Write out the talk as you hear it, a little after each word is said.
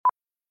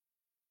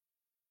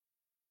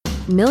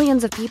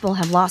Millions of people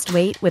have lost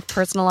weight with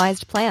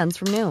personalized plans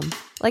from Noom.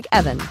 Like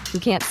Evan, who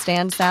can't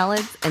stand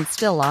salads and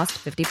still lost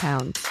 50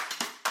 pounds.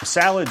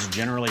 Salads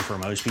generally for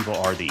most people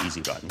are the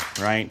easy button,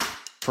 right?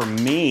 For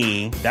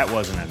me, that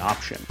wasn't an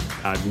option.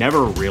 I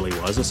never really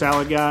was a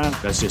salad guy.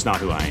 That's just not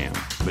who I am.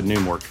 But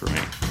Noom worked for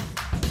me.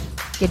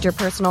 Get your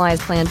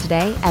personalized plan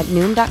today at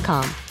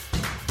Noom.com.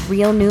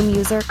 Real Noom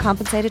user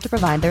compensated to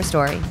provide their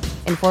story.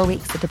 In 4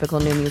 weeks, the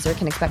typical Noom user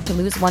can expect to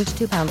lose 1 to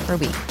 2 pounds per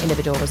week.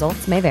 Individual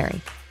results may vary.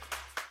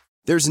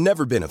 There's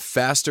never been a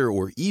faster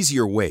or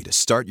easier way to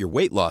start your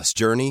weight loss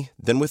journey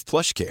than with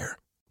PlushCare.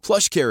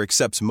 PlushCare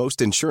accepts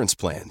most insurance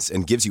plans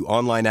and gives you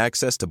online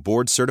access to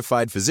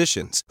board-certified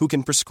physicians who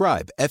can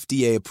prescribe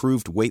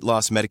FDA-approved weight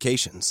loss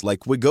medications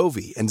like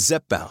Wegovy and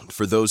Zepbound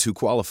for those who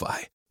qualify.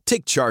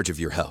 Take charge of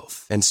your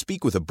health and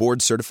speak with a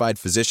board-certified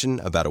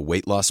physician about a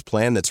weight loss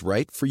plan that's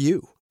right for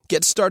you.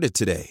 Get started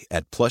today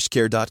at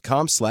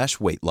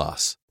plushcare.com/weight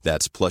loss.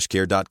 That's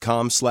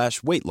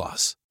plushcare.com/weight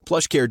loss.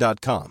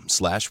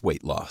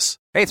 plushcare.com/weight loss.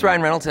 Hey, it's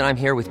Ryan Reynolds, and I'm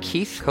here with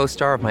Keith,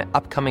 co-star of my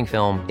upcoming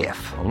film,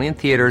 If, only in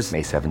theaters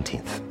May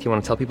 17th. Do you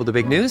want to tell people the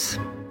big news?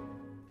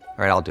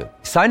 All right, I'll do it.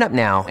 Sign up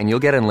now and you'll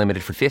get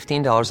unlimited for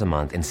 $15 a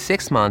month and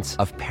 6 months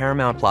of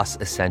Paramount Plus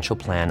Essential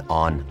Plan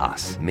on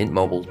us.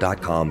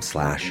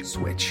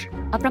 MintMobile.com/switch.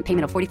 Upfront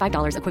payment of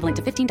 $45 equivalent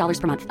to $15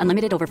 per month.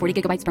 Unlimited over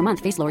 40 gigabytes per month.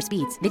 Face lower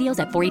speeds. Videos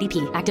at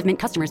 480p. Active Mint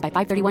customers by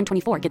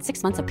 531.24 get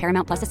 6 months of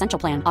Paramount Plus Essential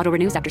Plan. Auto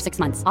renews after 6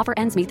 months. Offer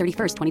ends May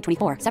 31st,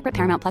 2024. Separate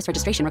Paramount Plus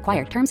registration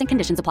required. Terms and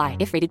conditions apply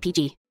if rated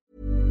PG.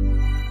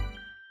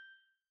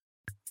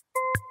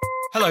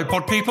 Hello,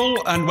 pod people,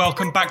 and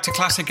welcome back to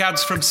Classic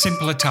Ads from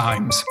Simpler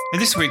Times. In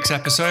this week's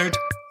episode,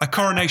 a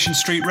Coronation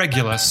Street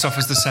regular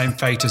suffers the same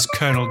fate as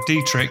Colonel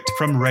Dietrich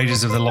from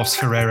Raiders of the Lost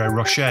Ferrero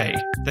Rocher.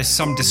 There's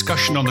some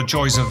discussion on the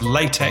joys of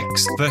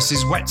latex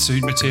versus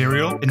wetsuit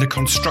material in the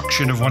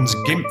construction of one's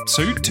gimp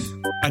suit,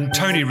 and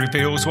Tony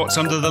reveals what's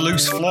under the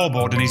loose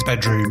floorboard in his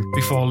bedroom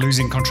before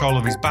losing control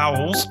of his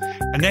bowels,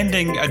 and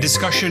ending a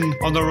discussion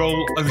on the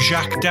role of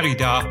Jacques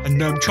Derrida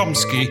and Noam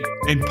Chomsky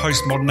in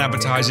postmodern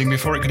advertising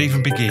before it could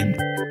even begin.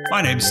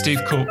 My name's Steve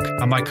Cook,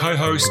 and my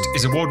co-host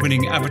is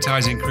award-winning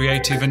advertising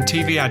creative and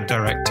TV ad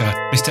director,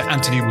 Mr.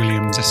 Anthony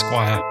Williams,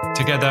 Esquire.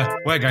 Together,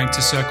 we're going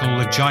to circle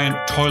the giant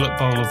toilet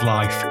bowl of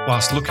life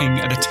whilst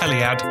looking at a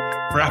telly ad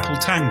for Apple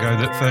Tango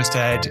that first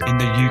aired in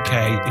the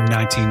UK in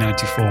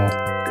 1994.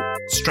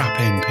 Strap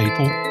in,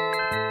 people.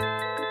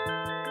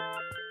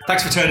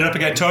 Thanks for turning up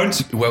again,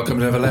 Tones. Welcome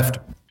to Never Left.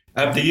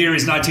 The year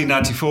is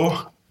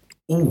 1994.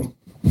 Ooh.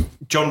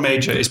 John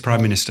Major is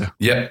Prime Minister.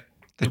 Yep.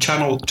 The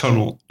Channel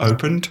Tunnel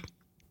opened,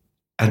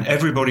 and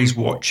everybody's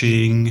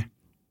watching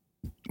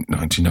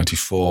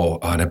 1994.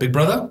 And a Big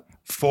Brother?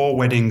 4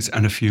 Weddings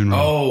and a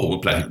Funeral. Oh,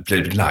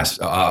 bloody nice.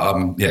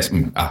 Yes.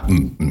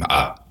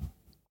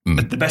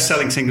 The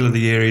best-selling single of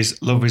the year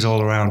is Love Is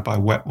All Around by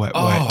Wet, Wet,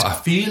 Oh, Wet. I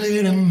feel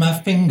it in my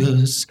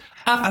fingers.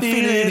 I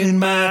feel it in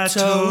my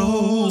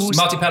toes.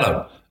 Marty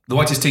Pellow, The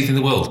Whitest Teeth in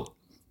the World.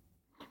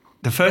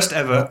 The first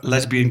ever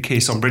lesbian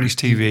kiss on British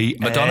TV.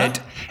 Madonna?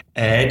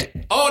 Aired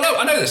Oh, no,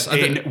 I know this.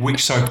 in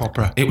which soap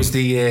opera? It was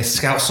the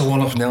Scouser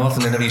one up north,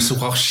 and then I used to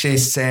watch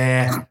this.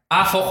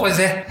 What was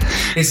it?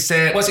 It's,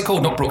 what's it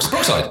called? Not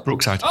Brookside.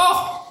 Brookside.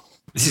 Oh!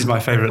 This is my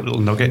favourite little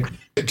nugget.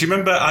 Do you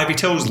remember Ivy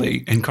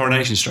Tilsley in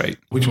Coronation Street?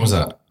 Which one was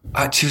that?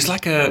 She was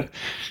like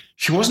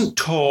she wasn't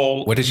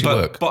tall. Where did she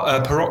work?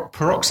 But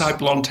peroxide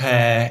blonde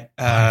hair,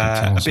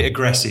 a bit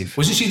aggressive.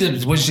 Wasn't she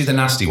the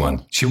nasty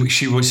one? She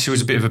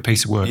was a bit of a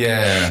piece of work.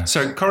 Yeah.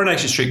 So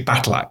Coronation Street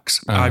Battle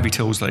Axe, Ivy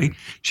Tilsley,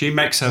 she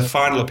makes her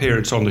final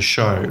appearance on the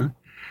show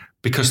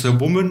because the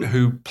woman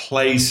who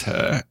plays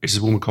her is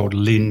a woman called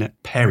Lynn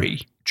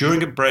Perry.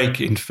 During a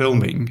break in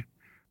filming,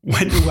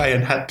 went away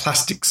and had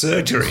plastic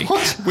surgery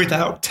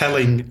without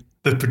telling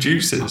the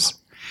producers.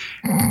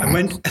 And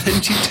then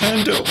she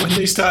turned up when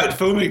they started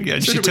filming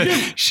again.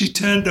 She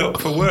turned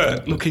up for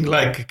work looking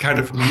like a kind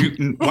of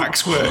mutant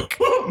waxwork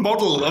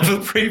model of her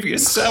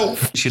previous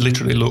self. She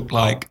literally looked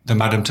like the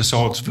Madame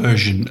Tussauds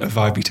version of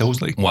Ivy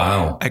Tilsley.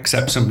 Wow.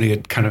 Except somebody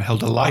had kind of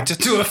held a lighter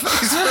to her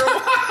face.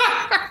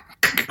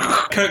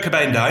 Kurt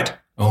Cobain died.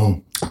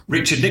 Oh.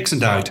 Richard Nixon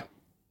died.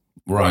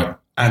 Right.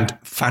 And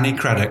Fanny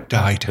Craddock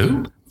died.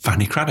 Who?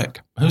 Fanny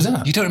Craddock. Who's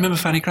that? You don't remember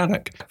Fanny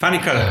Craddock? Fanny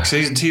Craddock,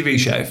 she's a TV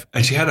chef,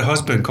 and she had a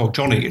husband called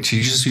Johnny, and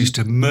she just used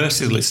to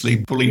mercilessly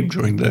bully him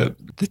during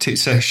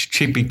so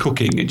she'd be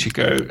cooking, and she'd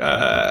go,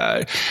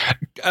 Johnny,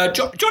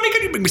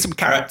 can you bring me some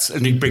carrots?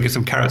 And he'd bring her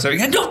some carrots. And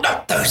he'd go, no,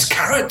 not those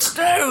carrots,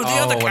 no, the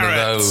other carrots. One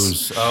of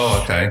those.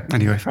 Oh, okay.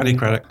 Anyway, Fanny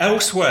Craddock.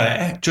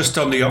 Elsewhere, just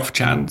on the off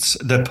chance,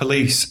 the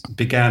police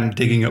began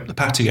digging up the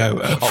patio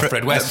at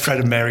Fred West. Fred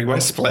and Mary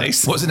West's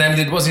place. What's the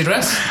name? What's the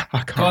address?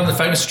 I can't on the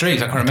famous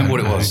street. I can't remember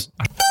what it was.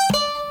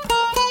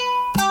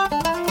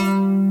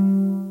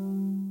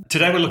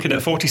 Today we're looking at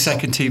a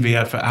 40-second TV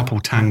ad for Apple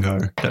Tango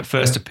that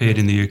first appeared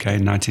in the UK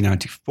in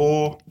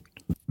 1994.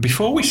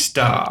 Before we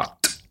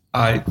start,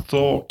 I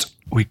thought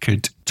we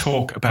could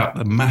talk about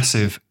the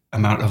massive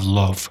amount of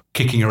love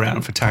kicking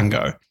around for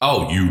Tango.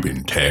 Oh, you've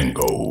been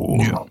Tango.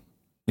 Yeah.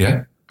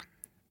 Yeah?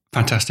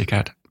 Fantastic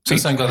ad.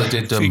 the same guy that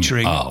did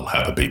featuring. I'll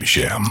have a baby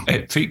sham.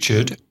 It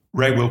featured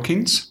Ray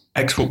Wilkins,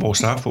 ex-football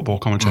star, football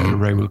commentator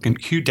Ray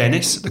Wilkins, Hugh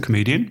Dennis, the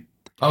comedian.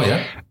 Oh,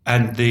 yeah.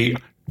 And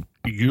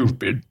you've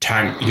been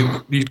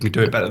you can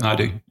do it better than I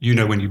do. You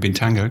know when you've been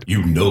tangoed.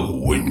 You know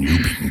when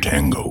you've been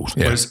tangoed.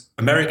 Yeah. Was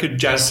American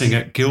jazz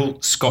singer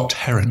Gil Scott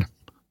Heron.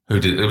 Who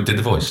did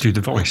the voice? Do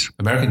the voice.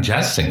 American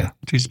jazz singer?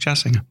 He's a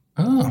jazz singer.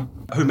 Oh.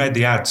 Who made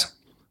the ads?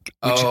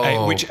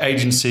 Which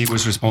agency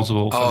was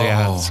responsible for the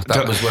ads?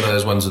 That was one of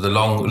those ones with the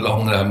long,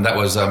 that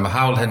was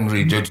Howell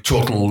Henry did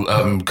Chortle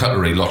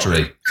Cutlery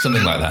Lottery,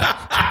 something like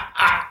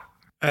that.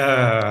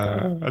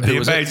 The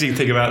amazing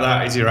thing about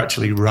that is you're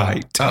actually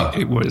right. Oh.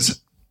 It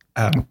was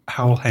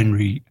Howell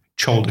Henry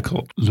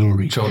Chaldicote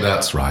Lurie.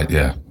 That's right,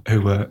 yeah.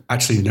 Who were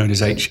actually known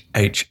as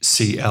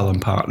HCL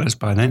and Partners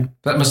by then.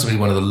 That must have been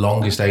one of the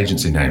longest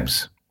agency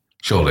names,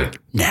 surely.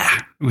 Nah,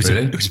 it was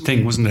a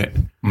thing, wasn't it?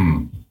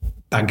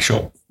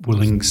 Bagshot,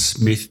 Willing,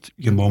 Smith,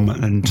 your mum,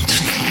 and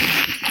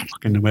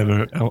fucking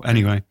whoever else.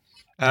 Anyway.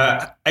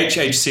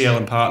 HCL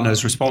and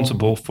Partners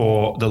responsible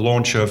for the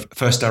launch of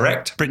First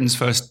Direct, Britain's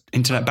first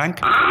internet bank.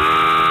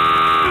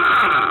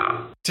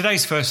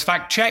 Today's first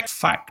fact check.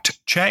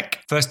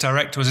 First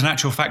Direct was in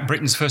actual fact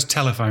Britain's first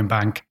telephone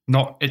bank,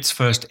 not its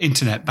first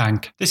internet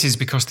bank. This is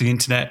because the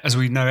internet, as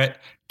we know it,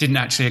 didn't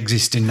actually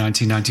exist in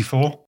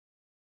 1994.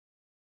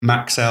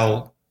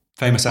 Maxell,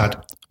 famous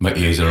ad. My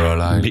ears are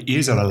alive. My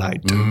ears are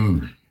alive.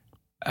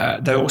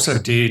 They also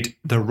did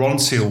the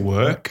Ronseal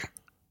work.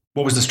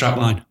 What was the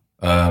strapline?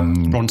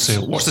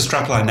 Ronseal. What's the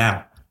strapline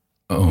now?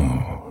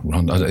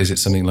 Is it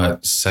something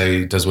like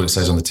does what it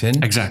says on the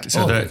tin? Exactly.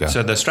 So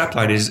the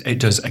strapline is it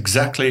does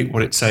exactly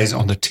what it says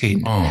on the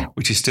tin,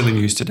 which is still in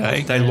use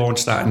today. They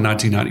launched that in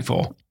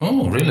 1994.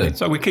 Oh, really?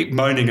 So we keep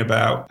moaning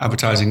about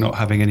advertising not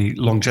having any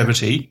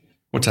longevity.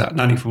 What's that?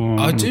 94.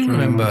 I do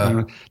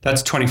remember.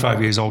 That's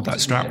 25 years old. That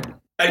strap.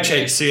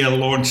 HCL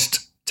launched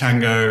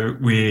Tango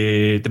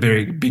with the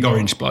big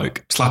orange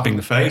bloke slapping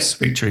the face,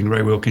 featuring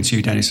Ray Wilkins,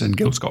 Hugh Dennis, and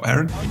Gil Scott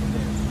Heron.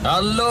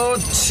 Hello,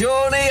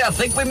 Tony. I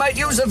think we might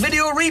use a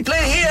video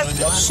replay here.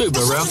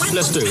 Super, Ralph.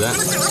 Let's do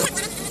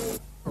that.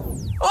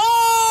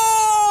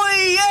 Oh,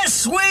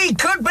 yes, we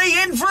could be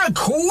in for a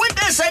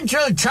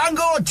quintessential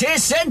tango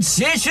taste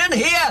sensation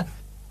here.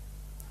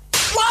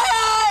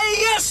 Why,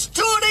 yes,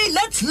 Tony.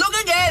 Let's look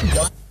again.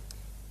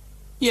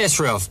 Yes,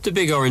 Ralph. The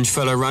big orange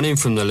fella ran in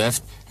from the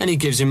left, and he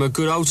gives him a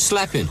good old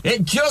slapping.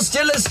 It just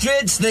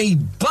illustrates the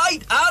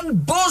bite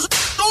and buzz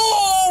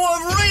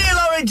of real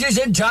oranges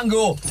in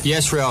tango.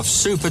 Yes, Ralph.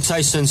 Super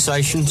taste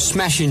sensation,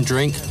 smashing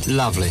drink,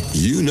 lovely.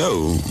 You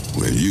know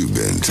when you've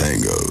been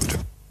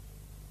tangoed.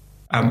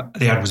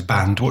 The ad was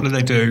banned. What did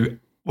they do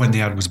when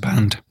the ad was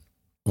banned?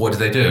 What did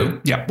they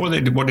do? Yeah, what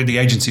did the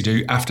agency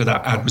do after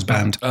that ad was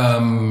banned?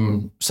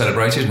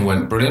 Celebrated and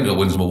went brilliant. It'll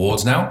win some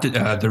awards now.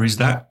 There is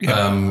that.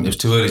 Yeah. It was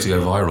too early to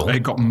go viral.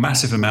 It got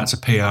massive amounts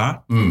of PR.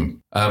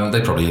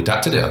 They probably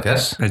adapted it, I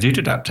guess. They did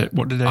adapt it.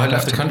 What did they adapt? I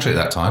left the country at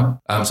that time,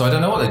 so I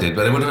don't know what they did,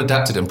 but they would have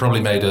adapted it and probably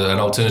made an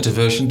alternative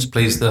version to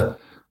please the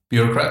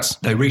bureaucrats.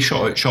 They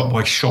reshot it shot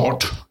by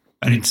shot,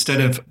 and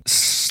instead of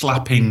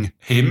slapping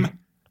him,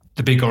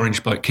 the big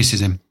orange bloke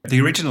kisses him.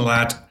 The original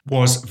ad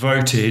was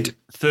voted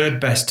third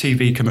best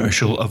TV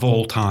commercial of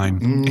all time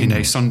in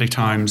a Sunday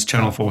Times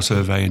Channel 4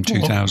 survey in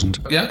 2000.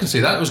 Yeah, I can see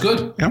that. It was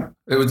good. Yeah.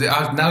 It was.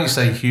 Now you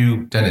say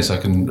Hugh Dennis, I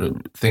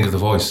can think of the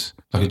voice,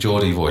 like a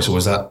Geordie voice, or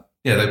was that?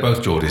 Yeah, they're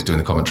both Geordies doing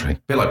the commentary. A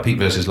bit like Pete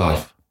versus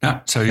Life.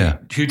 Yeah, so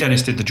Hugh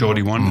Dennis did the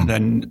Geordie one, and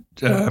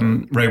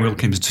then Ray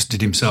Wilkins just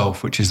did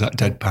himself, which is that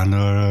deadpan.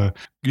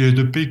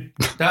 The big.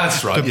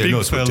 That's right. The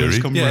big fellas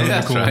come round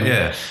that's the corner. right.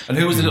 Yeah. And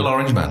who was the little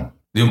orange man?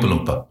 The Oompa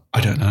Loompa. I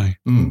don't know.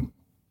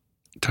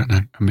 Don't know.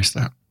 I missed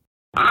that.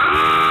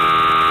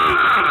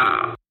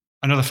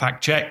 Another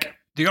fact check.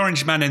 The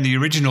orange man in the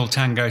original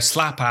Tango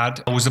slap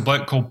ad was a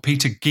bloke called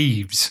Peter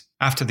Geeves.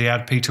 After the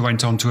ad, Peter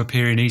went on to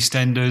appear in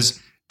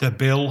EastEnders, The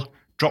Bill,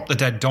 Drop the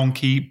Dead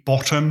Donkey,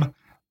 Bottom,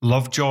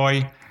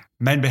 Lovejoy,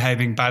 Men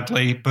Behaving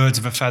Badly, Birds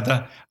of a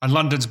Feather, and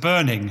London's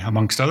Burning,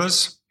 amongst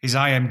others. His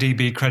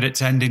IMDb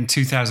credits end in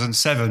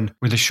 2007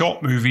 with a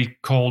short movie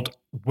called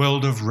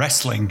World of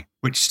Wrestling,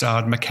 which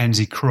starred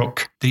Mackenzie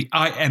Crook. The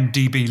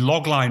IMDb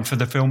logline for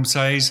the film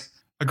says,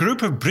 a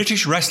group of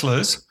British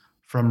wrestlers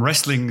from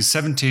wrestling's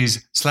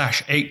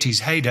 70s/80s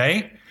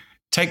heyday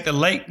take the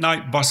late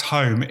night bus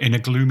home in a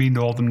gloomy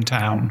northern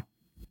town.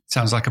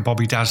 Sounds like a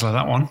Bobby Dazzler,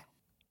 that one.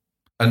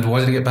 And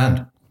why did it get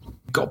banned?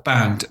 Got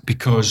banned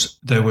because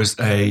there was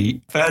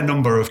a fair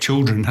number of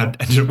children had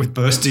ended up with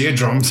burst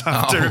eardrums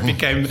after it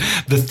became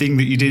the thing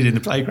that you did in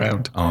the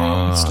playground.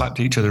 Slapped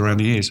each other around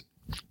the ears.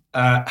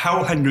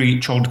 Howell Henry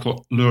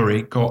Chaldicote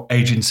Lurie got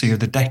Agency of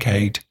the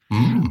Decade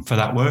for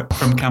that work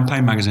from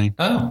Campaign magazine.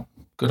 Oh,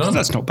 good on.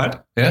 That's not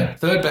bad. Yeah,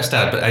 third best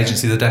ad, but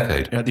Agency of the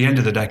Decade. At the end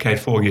of the decade,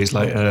 4 years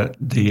later,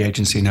 the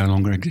agency no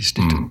longer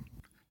existed.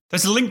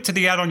 There's a link to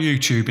the ad on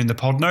YouTube in the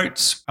pod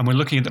notes, and we're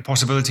looking at the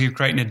possibility of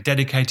creating a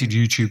dedicated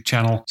YouTube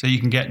channel so you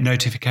can get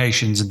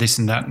notifications and this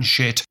and that and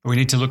shit. But we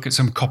need to look at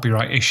some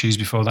copyright issues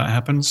before that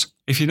happens.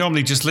 If you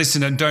normally just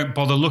listen and don't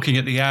bother looking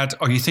at the ad,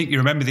 or you think you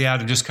remember the ad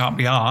and just can't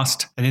be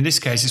asked, then in this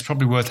case it's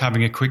probably worth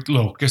having a quick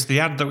look, because the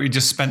ad that we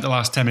just spent the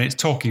last 10 minutes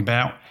talking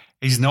about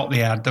is not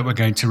the ad that we're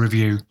going to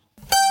review.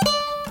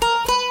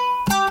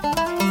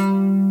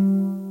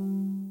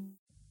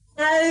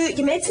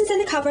 Your medicine's in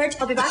the cupboard.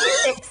 I'll be back at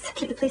 6.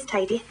 Keep the place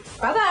tidy.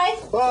 Bye-bye.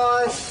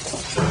 Bye.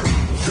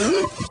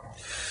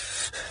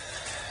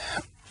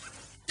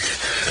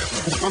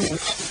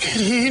 Get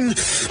in.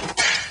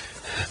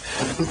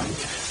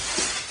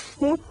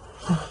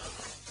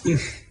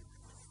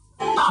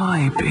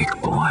 Hi, big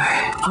boy.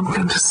 I'm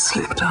going to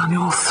slip down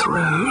your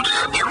throat.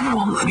 You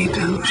want me,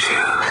 don't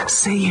you?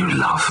 Say you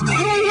love me.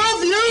 I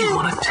love you. You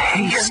want to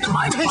taste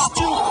my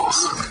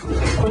bubbles.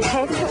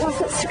 Okay, if it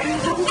wasn't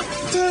screwed up.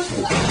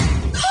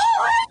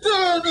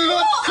 Don't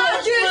look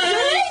at me!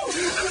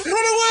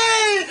 Run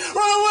away!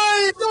 Run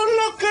away! Don't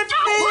look at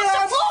me!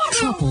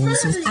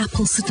 Troubles with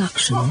Apple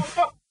seduction.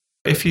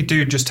 If you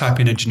do just type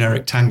in a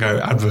generic Tango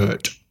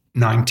advert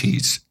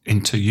 90s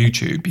into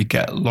YouTube, you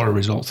get a lot of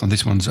results, and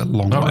this one's a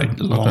long way down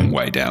the long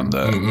way down.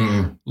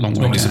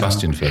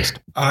 Sebastian first.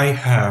 I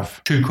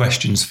have 2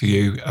 questions for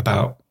you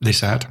about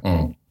this ad.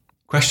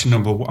 Question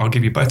number one, I'll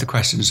give you both the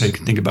questions so you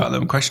can think about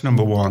them. Question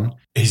number 1,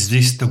 is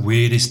this the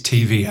weirdest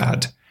TV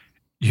ad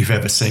you've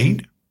ever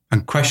seen?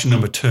 And question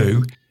number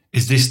 2,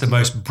 is this the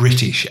most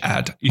British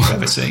ad you've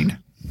ever seen?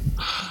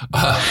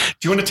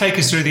 Do you want to take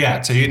us through the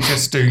ad? So you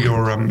just do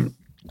your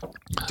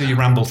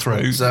ramble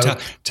through. So,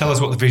 tell us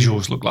what the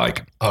visuals look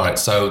like. All right,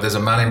 so there's a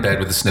man in bed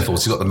with the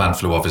sniffles. He's got the man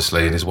flu,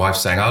 obviously, and his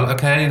wife's saying, "Oh,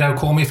 okay,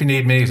 call me if you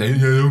need me." He's saying,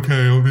 "Yeah,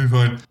 okay, I'll be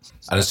fine."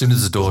 And as soon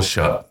as the door's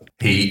shut,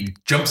 he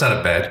jumps out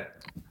of bed.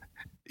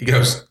 He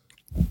goes...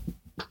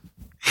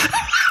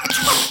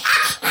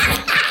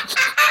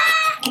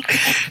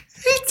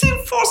 It's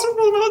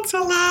impossible not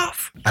to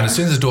laugh. And as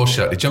soon as the door's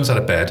shut, he jumps out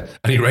of bed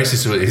and he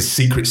races to his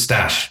secret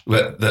stash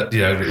that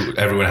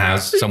everyone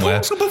has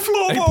somewhere. He pulls up a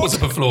floorboard. He pulls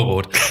up a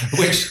floorboard,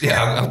 which,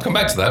 I'll come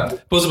back to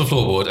that. Pulls up a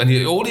floorboard, and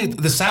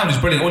the sound is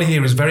brilliant. All you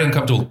hear is very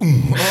uncomfortable.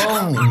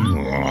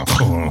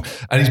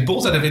 And he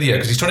pulls out a video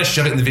because he's trying to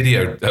shove it in the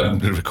video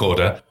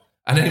recorder.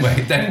 And anyway,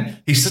 then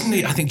he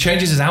suddenly, I think,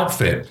 changes his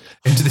outfit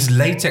into this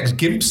latex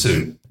gimp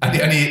suit.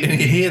 And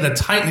you hear the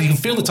tightness, you can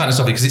feel the tightness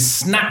of it because it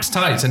snaps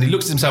tight. And he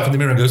looks at himself in the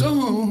mirror and goes,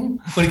 "Oh,"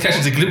 when he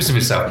catches a glimpse of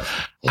himself.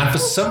 And for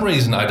some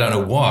reason, I don't know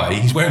why,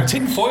 he's wearing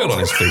tin foil on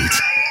his feet.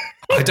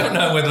 I don't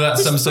know whether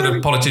that's some sort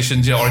of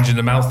politician's orange in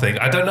the mouth thing.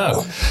 I don't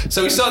know.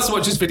 So he starts to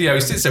watch this video. He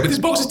sits there with his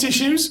box of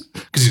tissues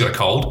because he's got a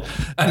cold,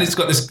 and it's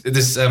got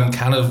this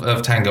can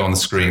of Tango on the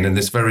screen, and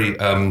this very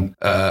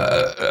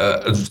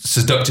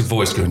seductive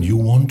voice going, "You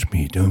want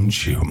me, don't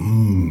you?"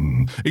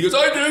 He goes,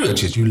 "I do." And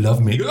she says, "You love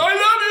me." He goes, "I love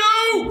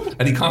you."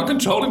 And he can't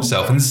control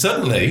himself, and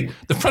suddenly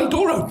the front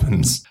door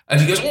opens,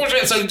 and he goes, "Oh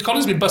shit!" So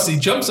Colin's been busted. He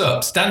jumps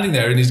up, standing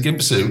there in his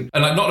gimp suit,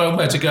 and not knowing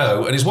where to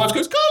go. And his wife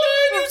goes,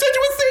 "Colin, you said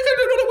you were sick. I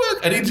don't know how to work."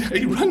 And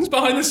he runs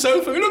behind the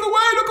sofa. "Look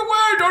away,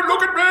 don't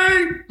look at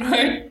me."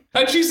 Right?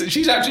 And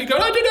she's actually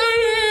going, "I don't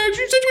know.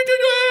 She said you were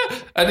doing that."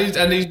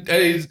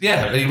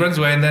 And he runs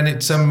away, and then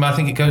it's I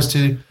think it goes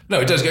to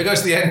it goes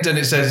to the end, and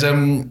it says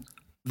 "You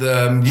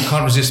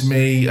can't resist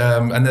me,"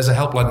 and there's a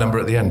helpline number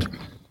at the end.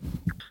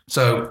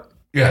 So.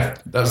 Yeah,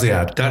 that was the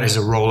ad. That is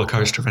a roller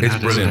coaster of an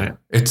ad, brilliant.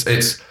 isn't it?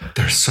 It's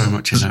there's so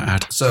much in that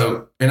ad.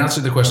 So, in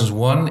answer to the questions,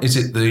 1, is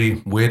it the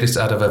weirdest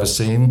ad I've ever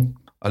seen?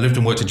 I lived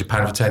and worked in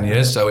Japan for 10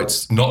 years, so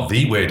it's not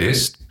the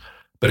weirdest,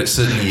 but it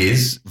certainly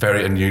is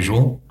very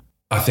unusual.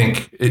 I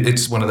think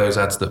it's one of those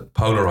ads that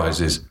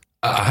polarizes.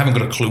 I haven't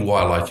got a clue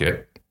why I like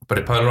it, but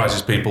it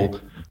polarizes people.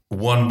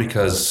 1,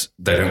 because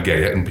they don't get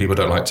it, and people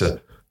don't like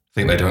to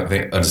think they don't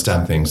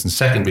understand things. And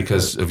 2,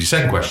 because of your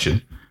second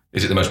question,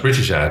 is it the most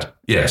British ad?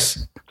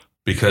 Yes.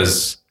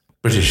 Because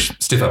British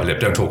stiff upper lip,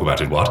 don't talk about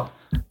it, what?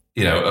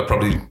 Are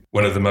probably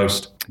one of the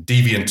most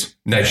deviant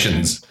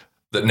nations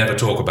that never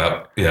talk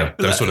about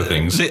those sort of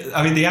things.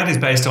 The ad is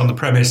based on the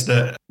premise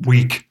that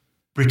weak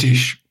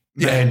British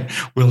men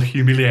will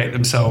humiliate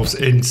themselves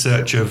in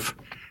search of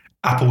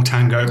Apple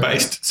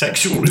Tango-based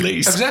sexual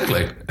release.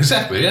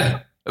 Exactly, yeah.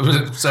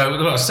 So,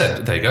 like I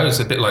said, there you go. It's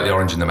a bit like the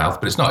orange in the mouth,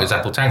 but it's not. It's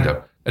Apple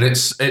Tango. And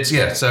it's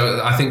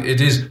so I think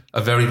it is a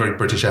very, very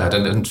British ad.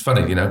 And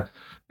funny,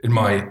 in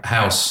my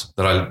house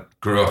that I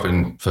grew up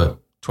in for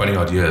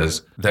 20-odd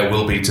years, there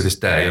will be, to this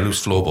day, a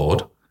loose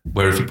floorboard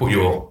where if you put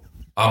your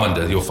arm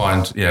under, you'll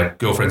find,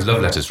 girlfriend's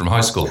love letters from high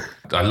school.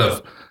 I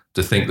love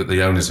to think that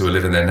the owners who are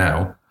living there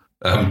now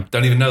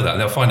don't even know that. And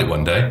they'll find it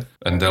one day,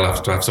 and they'll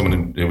have to have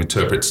someone who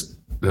interprets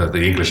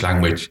the English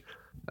language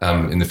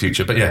in the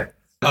future. But yeah.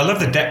 I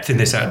love the depth in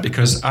this ad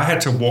because I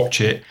had to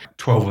watch it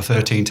 12 or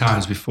 13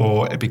 times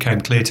before it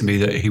became clear to me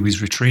that he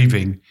was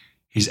retrieving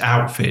his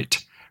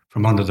outfit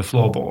from under the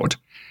floorboard.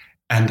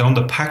 And on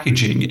the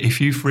packaging, if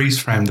you freeze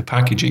frame the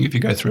packaging, if you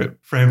go through it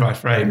frame by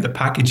frame, the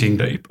packaging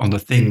on the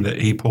thing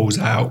that he pulls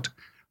out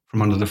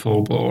from under the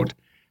floorboard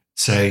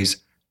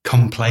says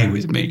come play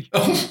with me.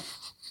 Oh.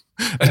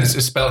 And it's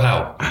spelled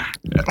how?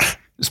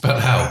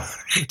 Spelled how?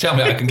 Tell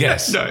me, I can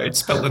guess. No, it's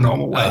spelled the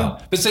normal way.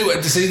 But see,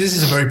 this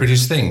is a very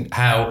British thing,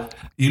 how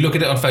you look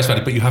at it on face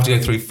value, but you have to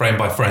go through frame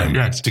by frame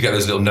to get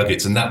those little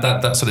nuggets. And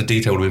that sort of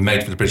detail would be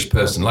made for the British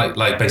person,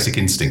 like Basic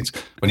Instinct.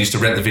 When you used to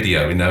rent the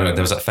video, and there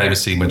was that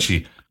famous scene when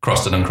she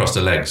crossed and uncrossed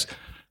her legs.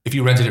 If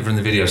you rented it from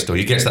the video store,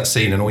 you get to that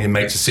scene and all your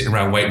mates are sitting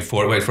around waiting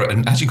for it.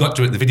 And as you got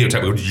to it, the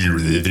videotape would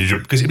go,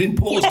 because it had been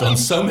paused on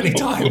so many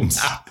times.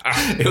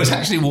 It was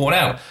actually worn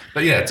out.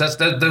 But yeah, those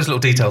little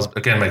details,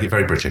 again, make it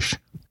very British.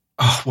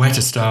 Oh, where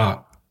to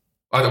start?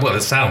 Well,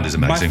 the sound is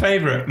amazing.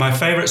 My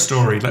favourite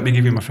story, let me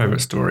give you my favourite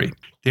story.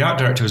 The art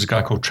director was a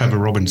guy called Trevor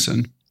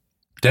Robinson.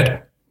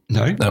 Dead?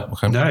 No.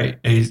 Okay. No,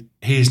 he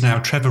is now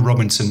Trevor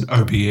Robinson,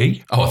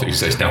 OBE. Oh, I thought you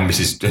said it's now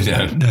Mrs.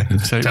 No.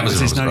 So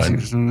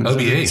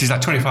OBE. He's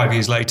like 25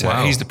 years later.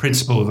 Wow. He's the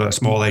principal of a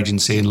small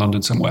agency in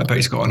London somewhere, but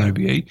he's got an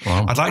OBE.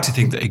 Wow. I'd like to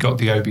think that he got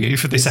the OBE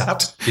for this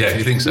ad. Yeah,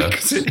 you think so?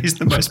 Because it is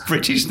the most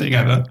British thing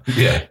ever.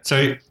 Yeah.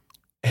 So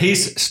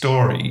his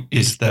story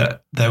is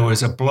that there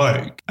was a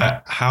bloke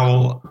at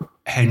Howell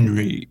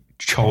Henry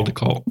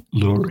Caldecott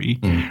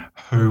Lurie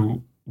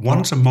who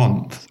once a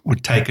month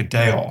would take a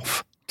day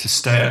off to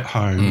stay at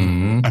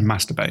home and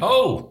masturbate.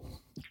 Oh.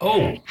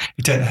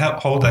 He'd take the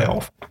whole day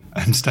off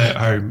and stay at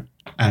home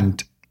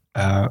and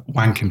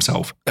wank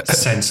himself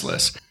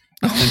senseless.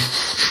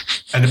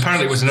 And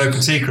apparently it was an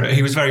open secret.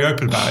 He was very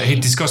open about it.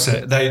 He'd discuss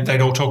it.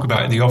 They'd all talk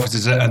about it in the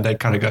offices and they'd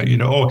kind of go,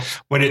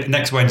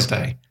 next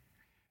Wednesday.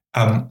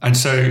 And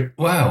so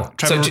wow.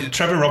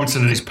 Trevor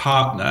Robinson and his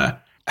partner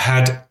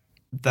had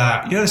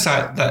that,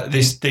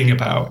 this thing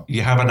about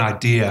you have an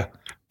idea,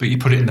 but you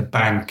put it in the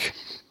bank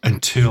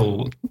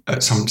until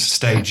at some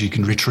stage you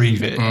can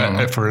retrieve it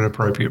for an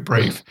appropriate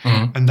brief.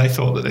 And they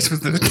thought that this was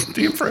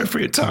the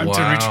appropriate time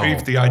to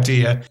retrieve the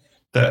idea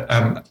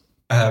that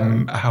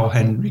Howell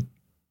Henry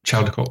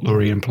Caldecott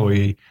Lurie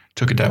employee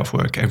took a day off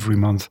work every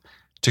month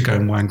to go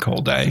and wank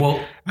all day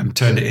and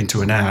turned it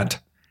into an ad.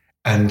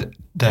 And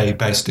they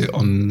based it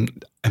on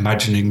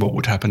imagining what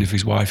would happen if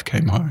his wife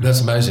came home. That's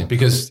amazing,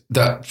 because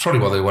that's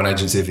probably why they won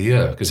Agency of the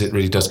Year, because it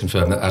really does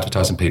confirm that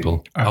advertising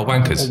people are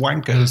wankers.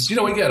 Wankers. Do you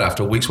know what you get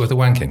after a week's worth of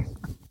wanking?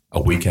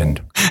 A weekend.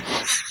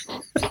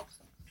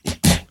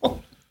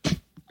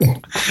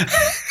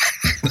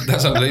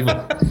 That's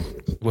unbelievable.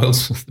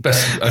 World's the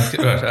best.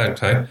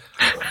 Okay.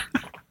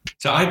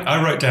 So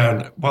I wrote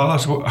down, while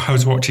I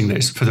was watching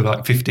this for the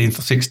 15th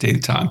or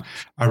 16th time,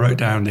 I wrote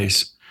down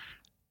these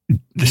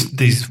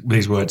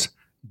words: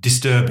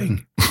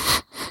 disturbing,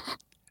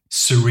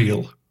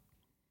 surreal,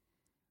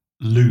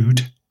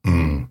 lewd,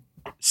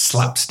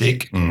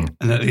 slapstick, and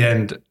at the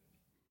end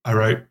I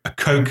wrote a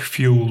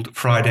Coke-fueled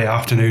Friday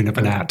afternoon of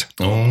an ad.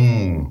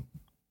 Oh,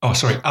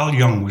 sorry, Al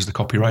Young was the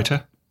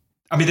copywriter.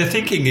 I mean, the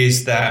thinking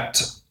is that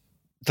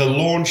the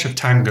launch of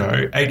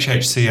Tango,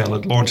 HHCL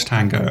had launched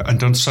Tango and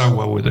done so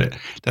well with it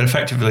that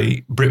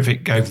effectively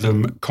Britvic gave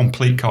them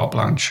complete carte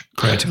blanche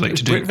creatively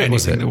to do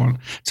anything they want.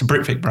 It's a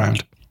Britvic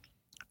brand.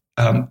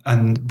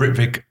 And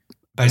Britvic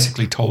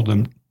basically told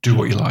them, do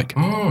what you like.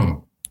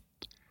 Apple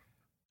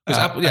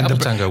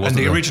Tango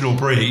wasn't the original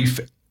brief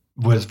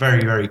was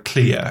very, very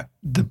clear.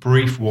 The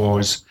brief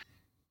was,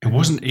 it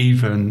wasn't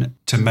even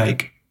to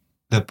make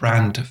the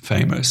brand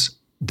famous.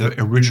 The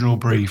original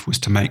brief was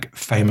to make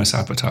famous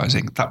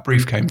advertising. That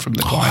brief came from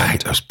the client. I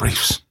hate those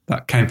briefs.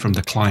 That came from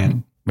the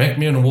client. Make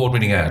me an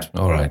award-winning ad.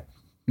 All right.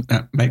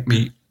 Make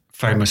me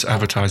famous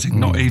advertising,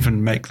 not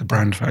even make the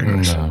brand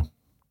famous. No.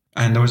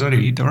 And there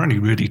were only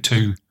really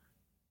two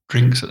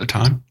drinks at the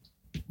time.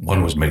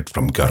 One was made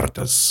from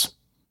Gurdas.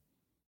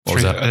 What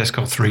was that? Let's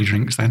call 3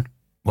 drinks then.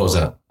 What was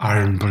that?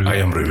 Iron Brew.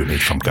 Iron Brew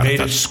made from Gurdas.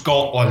 Made in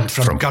Scotland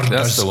from Gurdas.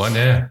 That's the one,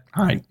 yeah.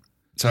 Right.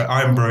 So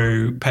Iron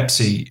Brew,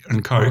 Pepsi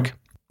and Coke.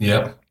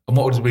 Yep. And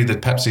what would be the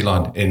Pepsi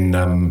line in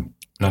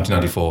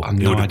 1994? I've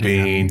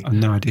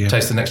no idea.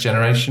 Taste the Next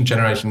Generation,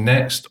 Generation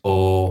Next,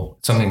 or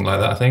something like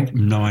that, I think.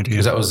 No idea.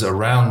 Because that was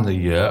around the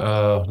year,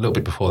 a little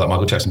bit before that,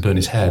 Michael Jackson burned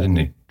his hair, didn't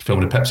he?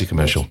 Filming a Pepsi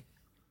commercial.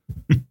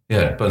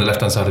 Yeah, burned the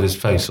left-hand side of his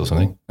face or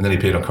something. And then he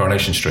appeared on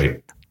Coronation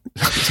Street.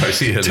 Sorry,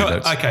 see early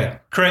notes. Okay,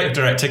 creative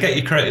director. Get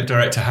your creative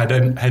director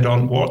head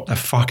on. What the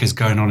fuck is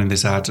going on in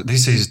this ad?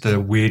 This is the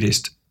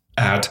weirdest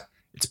ad.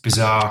 It's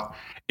bizarre.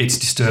 It's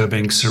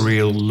disturbing,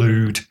 surreal,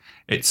 lewd.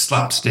 It's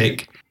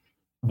slapstick.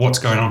 What's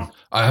going on?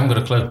 I haven't got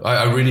a clue.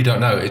 I really don't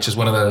know. It's just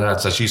one of those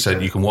ads, as you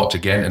said, you can watch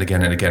again and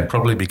again and again,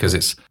 probably because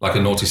it's like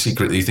a naughty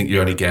secret that you think you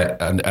only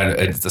get. And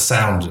it's the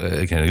sound,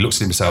 again, he looks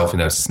at himself,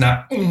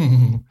 snap,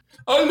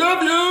 I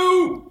love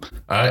you.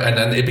 All right, and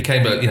then it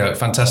became a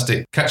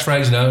fantastic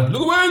catchphrase,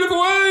 look away, look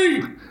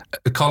away.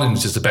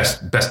 Colin's just the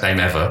best name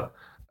ever.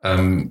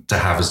 To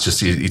have as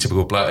just your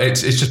typical bloke.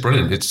 It's just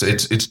brilliant.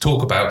 It's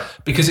talk about,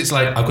 because it's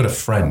like, I've got a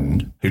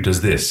friend who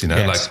does this,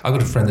 Yes. like I've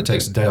got a friend that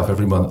takes a day off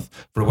every month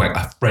for a wank.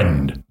 A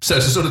friend. So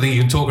it's the sort of thing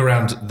you can talk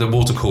around the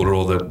water cooler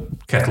or the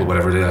kettle,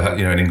 whatever it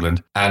is, in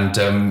England, and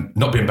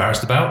not be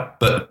embarrassed about.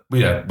 But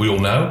we all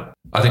know.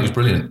 I think it was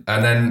brilliant.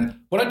 And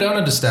then what I don't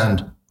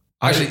understand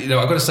Actually,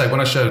 I've got to say, when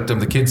I showed them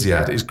the kids the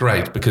ad, it's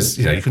great because,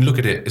 you can look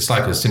at it, it's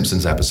like a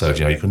Simpsons episode,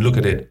 you can look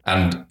at it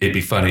and it'd be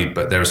funny,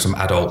 but there are some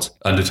adult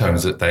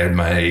undertones that they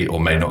may or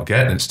may not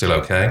get, and it's still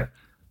okay.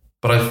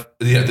 But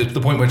the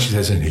point when she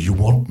says, you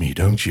want me,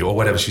 don't you? Or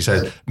whatever she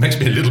says, makes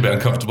me a little bit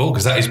uncomfortable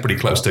because that is pretty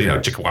close to,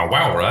 chicka wow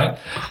wow, right?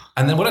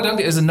 And then what I don't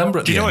get is a number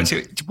at the end. Do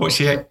you know what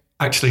she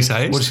actually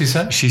says? What does she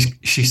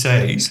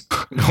say? She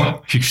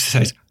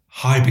says,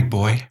 hi, big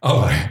boy.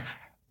 Oh, right.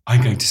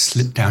 I'm going to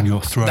slip down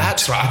your throat.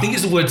 That's right. I think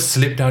it's the word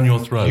slip down your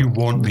throat. You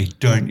want me,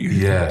 don't you?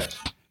 Yeah.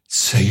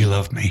 Say you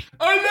love me.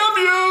 I love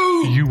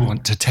you. You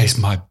want to taste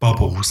my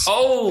bubbles.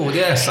 Oh,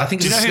 yes. I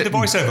think. Do you know who the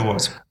voiceover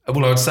was?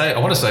 Well, I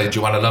want to say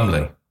Joanna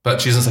Lumley, but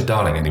she doesn't say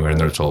darling anywhere in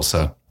there at all,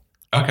 so.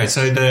 Okay,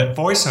 so the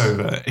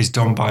voiceover is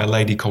done by a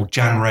lady called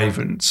Jan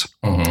Ravens,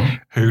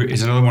 who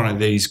is another one of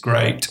these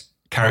great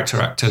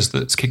character actors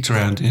that was kicking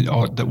around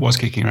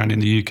in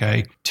the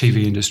UK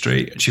TV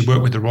industry. She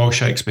worked with the Royal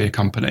Shakespeare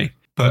Company.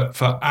 But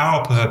for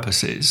our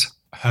purposes,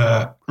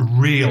 her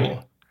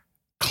real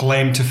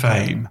claim to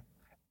fame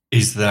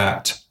is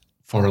that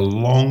for a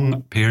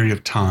long period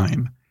of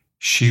time,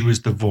 she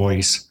was the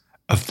voice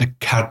of the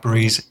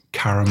Cadbury's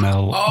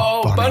Caramel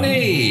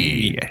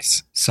Bunny.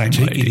 Yes. Same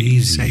Take lady. it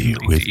easy Same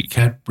with lady.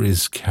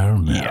 Cadbury's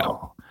Caramel. Yeah.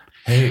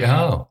 Hey,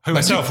 Who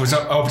herself was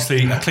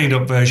obviously a cleaned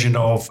up version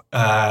of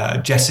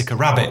Jessica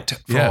Rabbit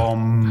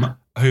from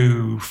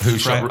Who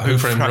Framed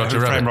Roger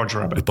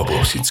Rabbit.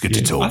 Bubbles, it's good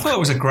to talk. I thought it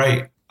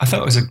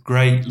was a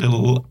great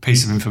little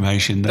piece of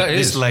information that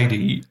this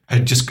lady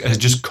had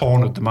just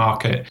cornered the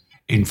market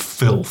in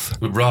filth.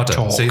 With RADA.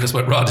 Talk. See, that's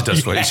what RADA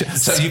does for you.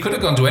 So you could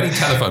have gone to any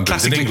telephone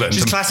booth in England.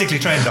 She's classically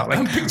trained, darling.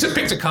 And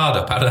picked a card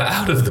up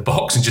out of the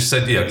box and just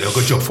said, a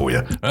good job for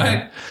you,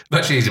 right?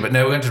 Much easier. But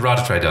no, we went to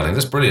RADA Trade, darling.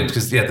 That's brilliant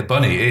because, the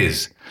bunny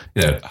is,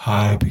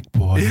 hi, big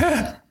boy.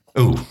 Yeah.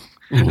 Ooh.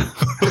 I've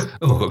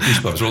got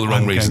goosebumps for all the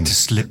wrong reasons. Going to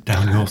slip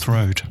down your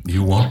throat.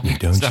 You want me,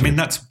 don't you? I mean,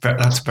 that's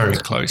very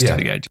close to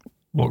the edge.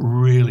 What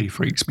really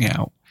freaks me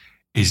out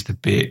is the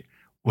bit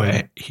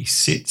where he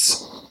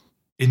sits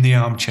in the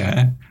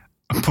armchair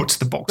and puts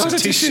the box of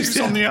tissues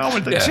on the arm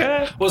of the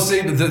chair. Well,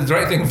 see, the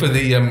great thing for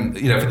the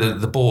for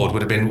the board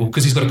would have been,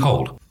 because he's got a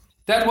cold.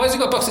 Dad, why has he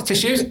got a box of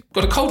tissues?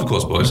 Got a cold, of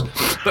course, boys.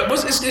 But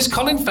is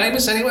Colin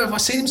famous anywhere? Have I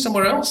seen him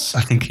somewhere else?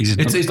 I think he's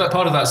like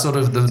part of that sort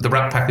of the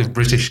Rat Pack of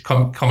British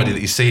comedy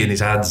that you see in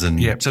his ads.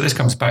 And yeah, so this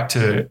comes back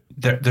to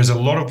there's a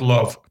lot of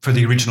love for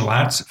the original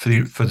ads, for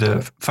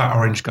the fat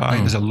orange guy.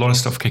 There's a lot of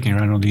stuff kicking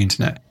around on the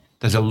internet.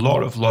 There's a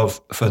lot of love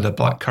for the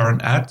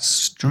blackcurrant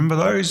ads. Do you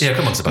remember those? Yeah,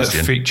 come on,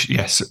 Sebastian.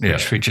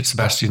 Which featured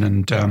Sebastian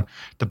and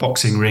the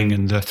boxing ring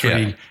and the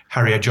three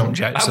Harrier jump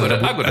jets. I've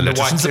got a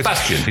letter from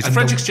Sebastian. He's a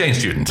French exchange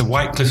student. The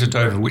White Cliffs of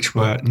Dover, which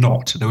were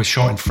not. They were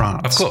shot in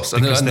France. Of course.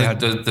 And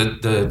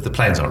the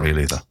planes aren't real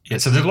either. Yeah,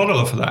 so there's a lot of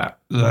love for that.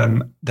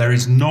 There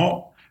is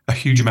not a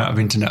huge amount of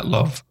internet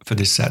love for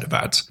this set of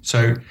ads.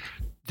 So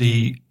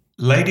the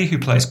lady who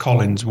plays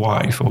Colin's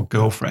wife or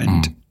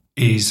girlfriend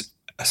is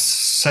a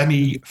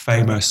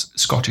semi-famous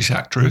Scottish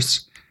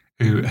actress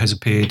who has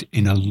appeared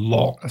in a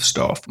lot of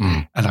stuff,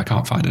 and I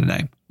can't find her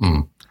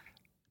name.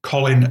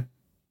 Colin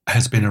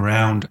has been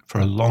around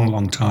for a long,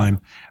 long time,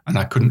 and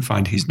I couldn't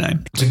find his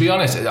name. To be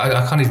honest,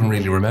 I can't even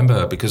really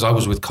remember because I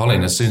was with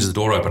Colin as soon as the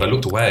door opened. I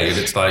looked away, and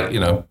it's like,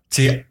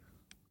 See,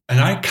 and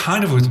I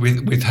kind of was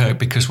with her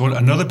because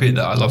another bit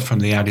that I love from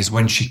the ad is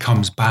when she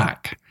comes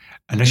back,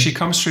 and as she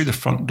comes through the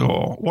front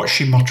door, what's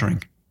she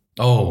muttering?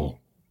 Oh,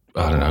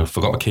 I don't know,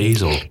 forgot my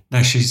keys or...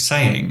 No, she's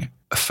saying,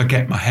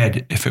 forget my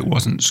head if it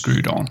wasn't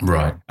screwed on.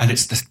 Right. And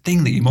it's the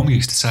thing that your mum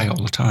used to say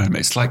all the time.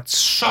 It's like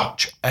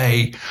such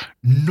a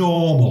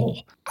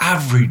normal,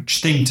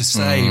 average thing to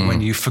say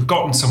when you've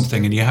forgotten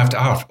something and you have to,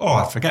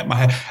 I forget my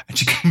head. And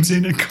she comes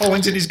in and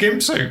Colin's in his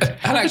gimp suit.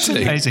 And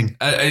actually, it's amazing.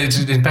 It's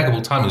an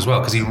impeccable time as well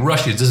because he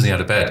rushes, doesn't he,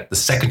 out of bed the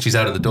second she's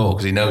out of the door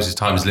because he knows his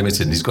time is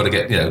limited and he's got to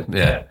get,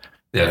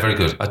 Yeah, very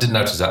good. I didn't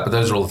notice that, but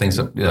those are all the things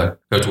that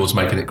go towards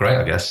making it great,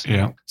 I guess.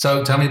 Yeah.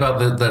 So tell me about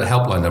the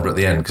helpline number at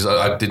the end, because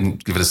I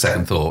didn't give it a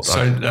second thought.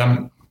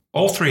 So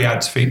all three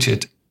ads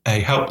featured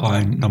a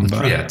helpline number.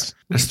 3 ads.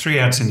 There's 3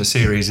 ads in the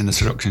series, in the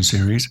seduction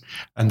series,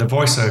 and the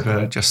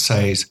voiceover just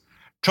says,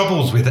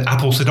 "Troubles with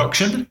Apple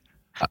seduction?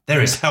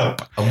 There is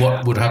help." And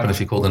what would happen if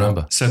you called the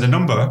number? So the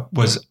number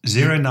was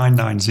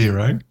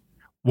 0990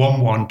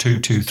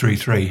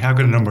 112233. How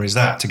good a number is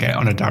that to get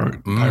on a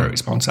direct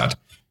response ad?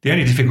 The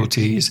only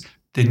difficulty is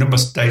the number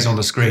stays on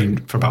the screen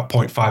for about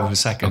 0.5 of a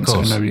second,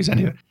 so nobody's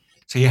anywhere.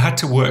 So you had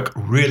to work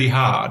really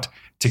hard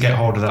to get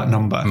hold of that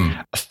number.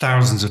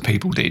 Thousands of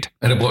people did.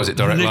 And what was it,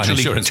 direct line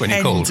insurance when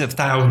you called? Tens of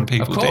thousands of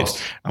people did.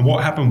 And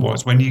what happened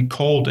was when you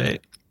called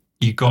it,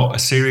 you got a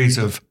series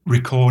of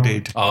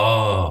recorded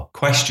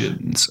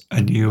questions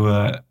and you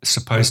were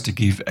supposed to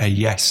give a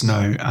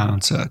yes-no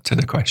answer to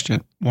the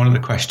question. One of the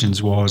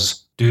questions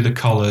was, do the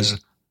colours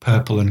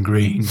purple and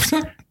green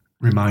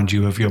remind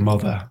you of your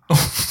mother?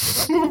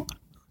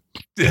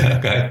 Yeah,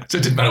 okay. So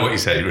it didn't matter what you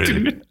say,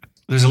 really.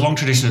 There's a long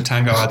tradition of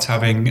Tango ads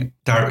having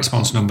direct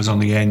response numbers on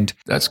the end.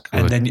 That's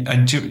good.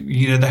 And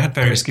they had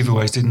various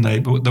giveaways, didn't they?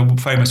 But the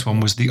famous one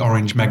was the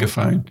orange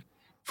megaphone.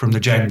 from the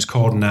James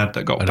Corden ad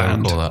that got banned. I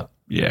don't recall that.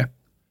 Yeah.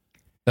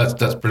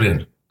 That's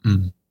brilliant.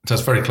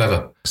 That's very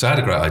clever. So I had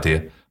a great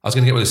idea. I was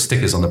going to get one of those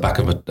stickers on the back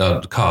of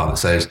a car that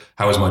says,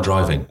 "How is my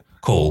driving?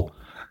 Call,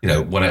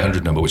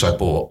 1-800 number," which I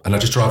bought, and I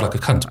just drive like a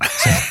cunt.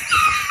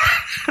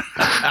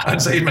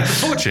 I'd say you'd make a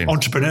fortune.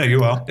 Entrepreneur,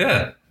 you are.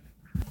 Yeah.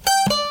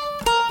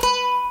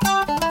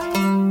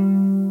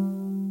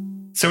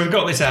 So we've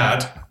got this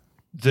ad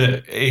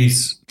that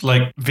is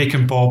like Vic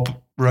and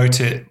Bob wrote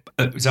it.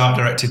 It was art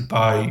directed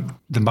by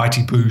the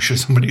Mighty Boosh or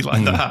somebody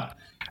like that.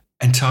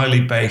 Entirely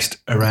based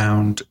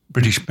around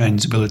British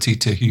men's ability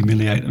to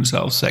humiliate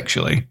themselves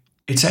sexually.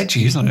 It's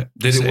edgy, isn't it?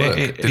 Did it work?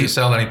 Did it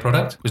sell any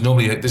product? Because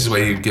normally this is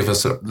where you give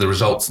us the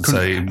results and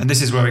say... And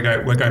this is where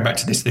we're going back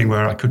to this thing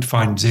where I could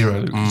find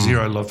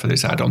zero love for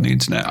this ad on the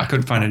internet. I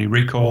couldn't find any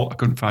recall. I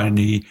couldn't find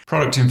any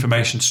product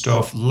information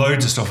stuff.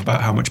 Loads of stuff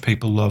about how much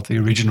people love the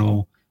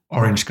original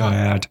Orange Guy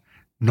ad.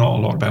 Not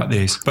a lot about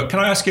this. But can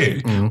I ask you,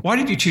 why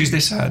did you choose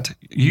this ad?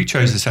 You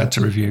chose this ad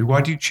to review.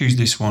 Why did you choose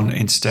this one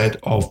instead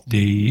of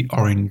the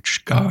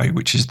Orange Guy,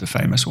 which is the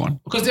famous one?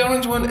 Because the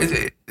orange one,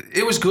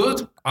 it was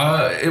good.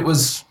 It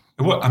was...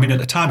 I mean, at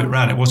the time it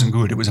ran, it wasn't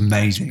good. It was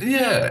amazing.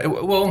 Yeah. It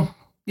was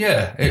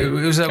okay. It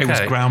was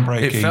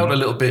groundbreaking. It felt a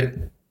little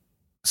bit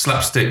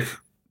slapstick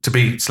to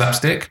be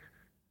slapstick.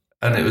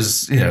 And it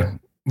was,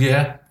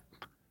 yeah.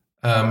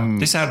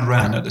 This ad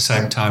ran at the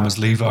same time as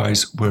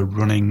Levi's were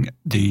running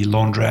the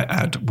laundrette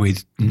ad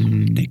with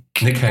Nick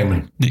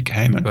Heyman.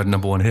 Who had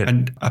number one hit.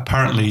 And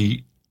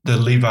apparently the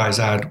Levi's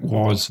ad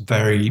was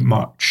very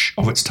much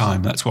of its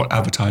time. That's what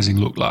advertising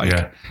looked like.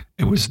 Yeah.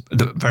 It was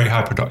very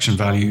high production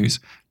values,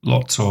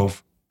 lots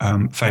of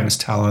famous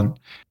talent.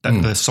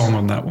 The song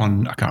on that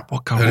one, I can't...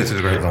 Heard It Through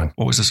the Grapevine.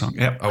 What was the song?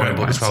 Yeah. I went and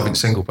bought the 12-inch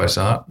single based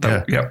on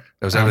that. Yeah. There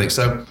was everything.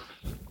 So...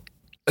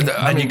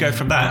 And you go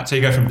from that. So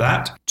you go from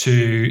that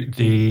to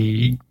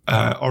the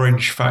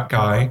Orange Fat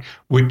Guy,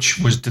 which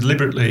was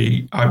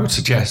deliberately, I would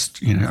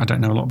suggest, I don't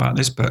know a lot about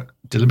this, but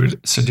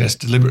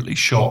deliberately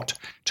shot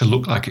to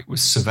look like it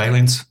was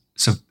surveillance.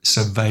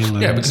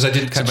 Yeah, because I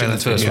didn't catch it in the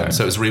first one.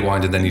 So it was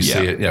rewind and then you see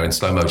it in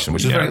slow motion,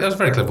 which is that was a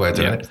very clever way of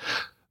doing it.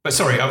 But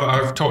sorry,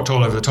 I've talked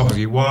all over the top of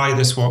you. Why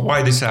this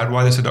ad?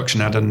 Why the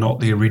seduction ad and not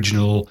the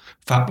original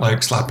fat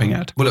bloke slapping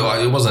ad? Well,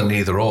 it wasn't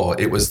neither or.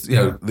 It was,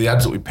 the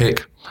ads that we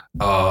pick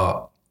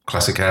are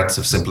classic ads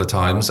of simpler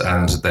times,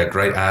 and they're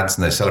great ads,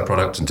 and they sell a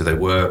product, and do they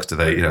work? Do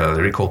they,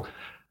 they're equal?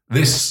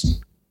 This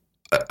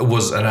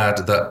was an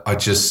ad that I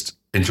just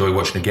enjoy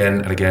watching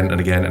again and again and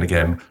again and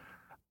again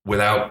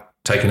without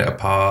taking it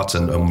apart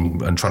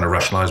and trying to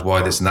rationalize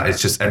why this and that.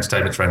 It's just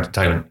entertainment for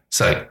entertainment's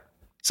sake.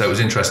 So it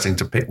was interesting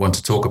to pick one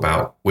to talk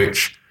about,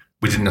 which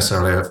we didn't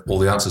necessarily have all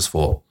the answers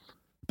for,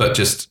 but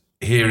just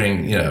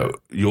hearing,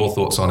 your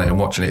thoughts on it and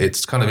watching it,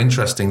 it's kind of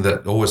interesting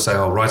that always say,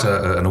 I'll write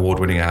an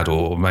award-winning ad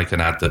or make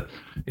an ad that,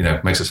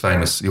 makes us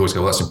famous. You always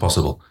go, well, that's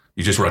impossible.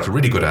 You just write a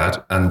really good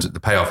ad and the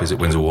payoff is it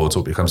wins awards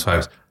or becomes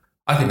famous.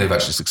 I think they've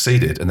actually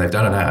succeeded and they've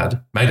done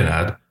made an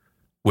ad,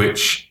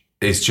 which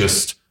is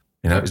just,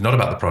 it's not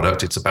about the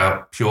product. It's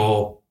about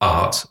pure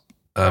art,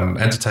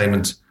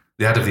 entertainment,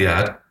 the ad of the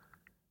ad.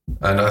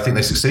 And I think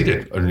they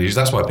succeeded. And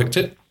that's why I picked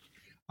it.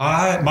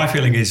 My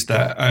feeling is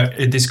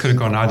that this could have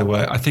gone either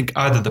way. I think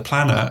either the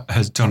planner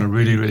has done a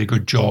really, really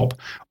good job,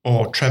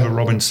 or Trevor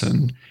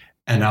Robinson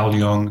and Al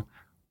Young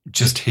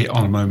just hit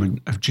on a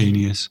moment of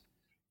genius.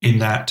 In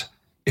that,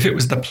 if it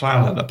was the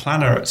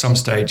planner at some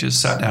stages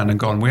sat down and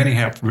gone, we only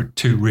have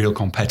two real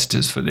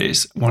competitors for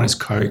this. One is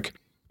Coke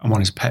and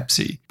one is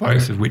Pepsi,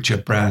 both of which are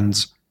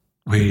brands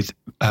with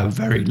a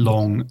very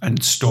long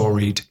and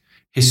storied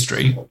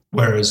history,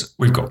 whereas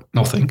we've got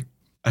nothing.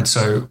 And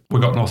so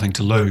we've got nothing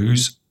to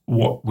lose.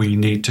 What we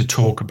need to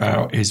talk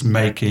about is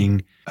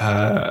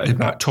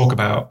talk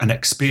about an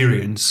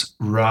experience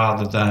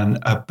rather than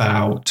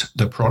about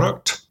the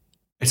product.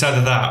 It's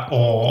either that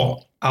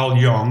or Al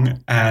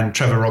Young and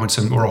Trevor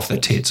Robinson were off their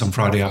tits on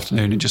Friday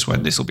afternoon and just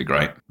went, this will be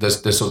great.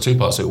 There's sort of two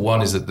parts to it.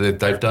 One is that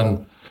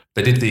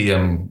they did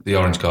the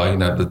Orange Guy,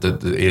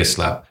 the ear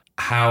slap.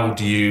 How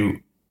do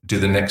you do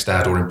the next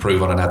ad or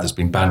improve on an ad that's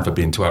been banned for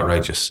being too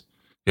outrageous?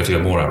 You have to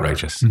go more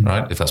outrageous,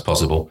 right? If that's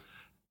possible.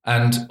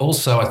 And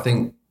also, I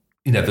think,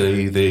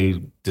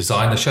 the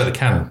design, they show the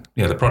can,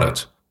 the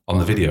product on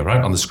the video,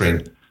 right, on the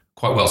screen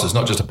quite well. So it's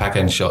not just a pack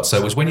end shot. So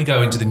it was when you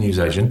go into the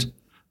newsagent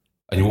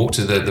and you walk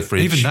to the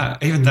fridge.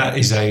 Even that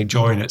is a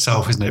joy in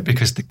itself, isn't it?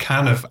 Because the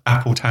can of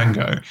Apple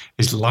Tango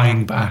is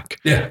lying back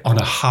on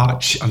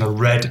a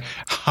red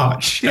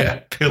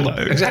heart-shaped pillow.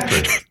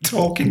 Exactly.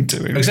 Talking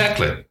to him.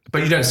 Exactly.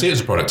 But you don't see it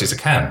as a product, it's a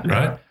can,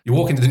 right? You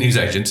walk into the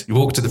newsagent, you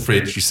walk to the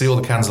fridge, you see all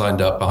the cans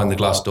lined up behind the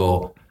glass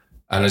door.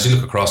 And as you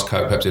look across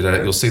Coke,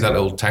 Pepsi, you'll see that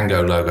little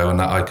Tango logo and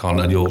that icon,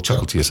 and you'll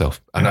chuckle to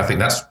yourself. And I think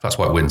that's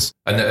why it wins.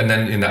 And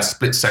then in that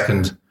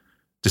split-second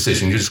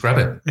decision, you just grab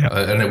it. Yeah.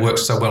 And it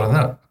works so well in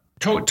that.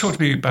 Talk to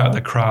me about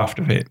the craft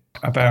of it,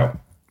 about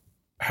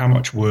how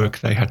much work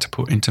they had to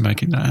put into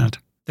making that ad.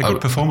 They're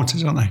good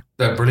performances, aren't they?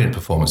 They're brilliant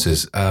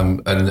performances, and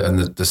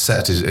the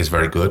set is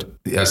very good.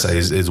 As I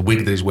say, his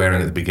wig that he's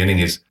wearing at the beginning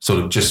is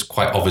sort of just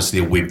quite obviously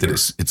a wig that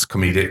it's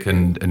comedic,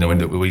 and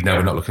we know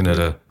we're not looking at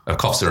a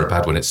cough syrup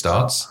ad when it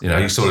starts. You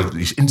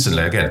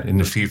instantly, again,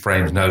 in a few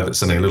frames, know that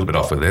something a little bit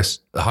off with this.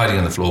 The hiding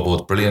on the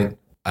floorboard's brilliant,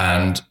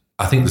 and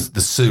I think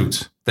the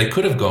suit, they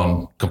could have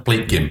gone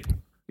complete GIMP,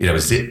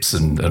 zips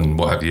and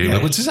what have you. Yeah.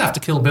 Does it have to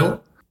Kill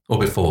Bill or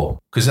before?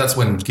 Because that's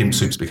when GIMP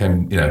suits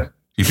became,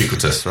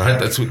 ubiquitous, right?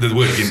 That's the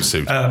word GIMP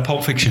suit.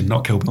 Pulp Fiction,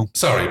 not Kill Bill.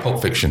 Sorry,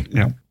 Pulp Fiction.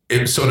 Yeah.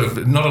 It was sort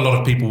of, not a lot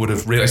of people would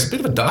have realised. It's a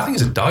bit of I think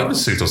it's a diver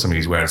suit or something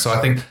he's wearing. So I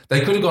think they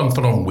could have gone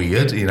full on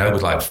weird,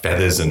 with like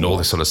feathers and all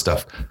this sort of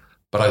stuff.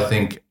 But I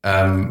think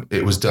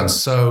it was done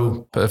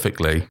so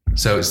perfectly.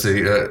 So it's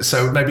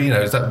so maybe,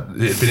 it's that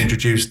it's been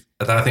introduced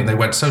that I think they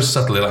went so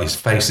subtly, like his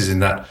face is in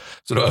that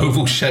sort of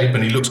oval shape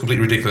and he looks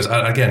completely ridiculous.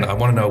 Again, I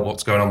want to know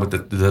what's going on with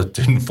the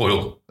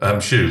tinfoil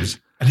shoes.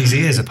 And his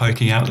ears are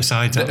poking out the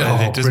sides. It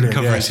doesn't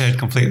cover his head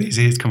completely. His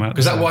ears come out.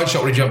 Because that wide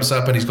shot where he jumps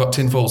up and he's got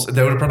tinfoils,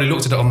 they would have probably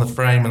looked at it on the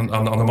frame and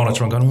on the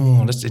monitor and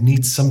gone, it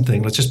needs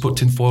something. Let's just put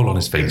tinfoil on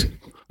his feet.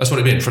 That's what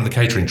it meant from the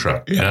catering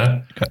truck.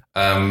 Yeah.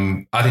 I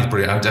think it's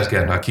brilliant.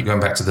 Again, I keep going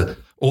back to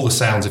all the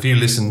sounds. If you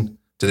listen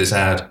to this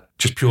ad,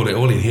 just purely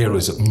all you hear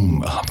is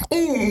and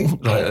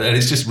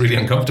it's just really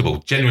uncomfortable,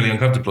 genuinely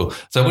uncomfortable.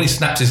 So when he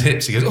snaps his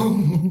hips, he goes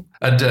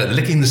and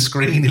licking the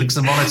screen, he licks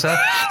the monitor.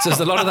 So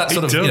there's a lot of that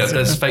sort of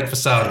there's fake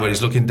facade where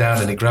he's looking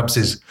down and he grabs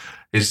his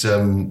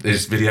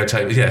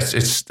videotape. Yes,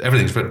 it's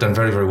everything's done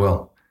very, very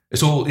well.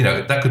 It's all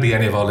that could be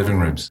any of our living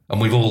rooms, and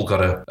we've all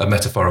got a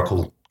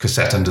metaphorical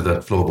cassette under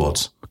the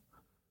floorboards.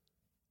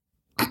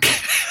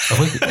 Have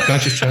we? Can I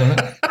just check on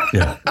that?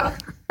 Yeah.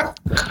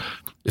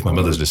 If my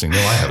mother's listening, no,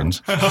 I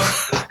haven't.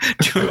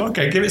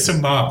 Okay, give it some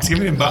marks. Give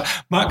me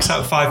marks out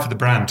of 5 for the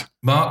brand.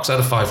 Marks out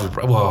of 5 for the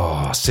brand.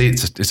 Whoa, see,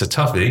 it's a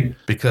toughie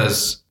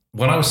because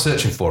when I was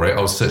searching for it,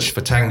 I was searching for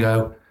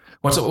Tango.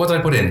 What did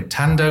I put in?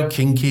 Tango,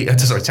 Kinky,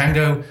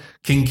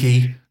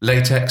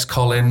 Latex,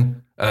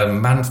 Colin,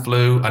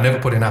 Man-Flu. I never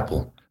put in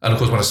Apple. And of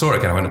course, when I saw it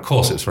again, I went, of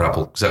course it's for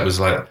Apple, because that was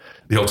like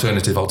the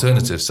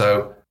alternative.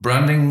 So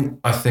branding,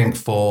 I think,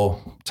 for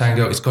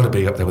Tango, it's got to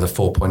be up there with a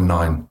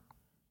 4.9.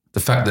 The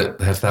fact that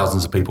they have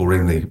thousands of people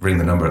ring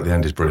the number at the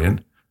end is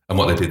brilliant. And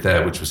what they did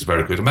there, which was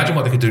very good. Imagine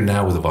what they could do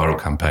now with a viral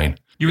campaign.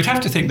 You would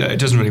have to think that it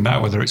doesn't really matter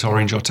whether it's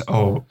orange or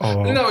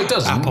no, it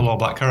doesn't. Apple or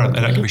blackcurrant.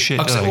 They don't give a shit,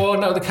 do they? Well,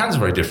 no, the cans are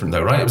very different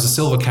though, right? It was a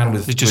silver can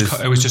with...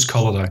 It was just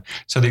colour though.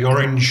 So the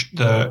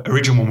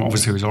original one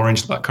obviously was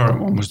orange. The blackcurrant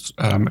one was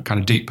kind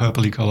of deep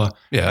purpley colour.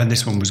 Yeah. And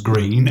this one was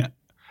green.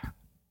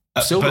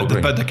 Silver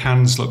green. But the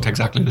cans looked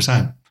exactly the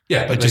same.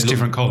 Yeah. But just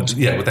different colours.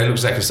 Yeah, but they looked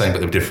exactly the same, but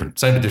they were different.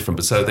 Same but different.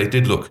 But so they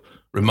did look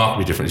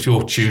remarkably different. If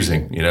you're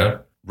choosing,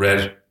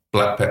 red,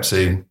 black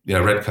Pepsi,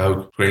 red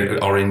Coke, green,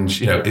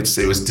 orange,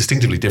 it was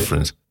distinctively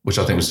different, which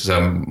I think was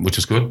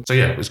good. So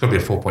yeah, it's got to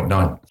be a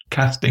 4.9.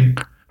 Casting.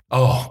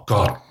 Oh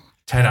God,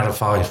 10 out of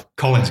 5.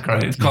 Colin's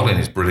great. Colin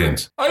is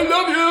brilliant. I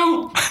love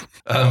you.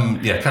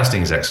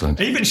 Casting is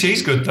excellent. Even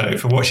she's good though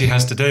for what she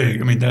has to do.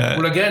 I mean,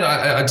 well, again,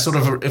 I'd sort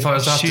of, if I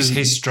was asked she's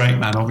his straight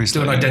man,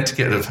 obviously. Do an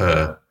identikit of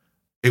her,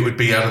 it would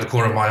be out of the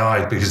corner of my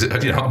eye because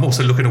I'm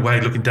also looking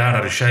away, looking down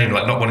out of shame,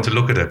 like not wanting to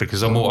look at her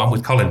because I'm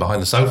with Colin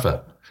behind the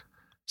sofa.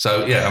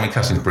 So yeah,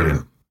 casting's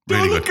brilliant,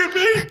 really good. Look at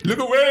me, look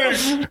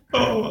away.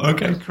 Oh,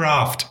 okay.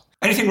 Craft.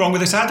 Anything wrong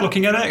with this ad?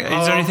 Looking at it,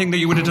 is there anything that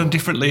you would have done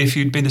differently if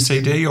you'd been the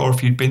CD or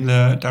if you'd been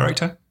the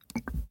director?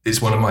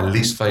 It's one of my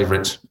least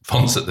favourite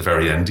fonts at the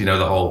very end.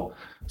 The whole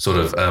sort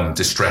of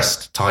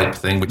distressed type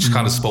thing, which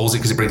kind of spoils it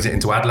because it brings it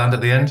into Adland at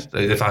the end.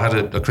 If I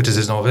had a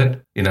criticism of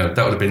it, that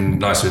would have been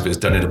nicer if it was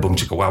done in a Boom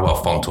Chicka Wow Wow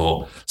font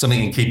or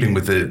something in keeping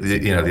with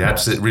the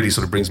ads. It really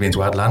sort of brings me into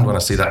Adland when I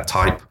see that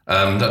type.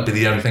 That'd be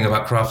the only thing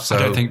about Craft. So I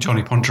don't think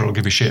Johnny Punter will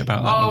give a shit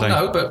about that.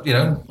 Oh no, but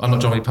I'm not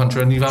Johnny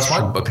Punter, and you've asked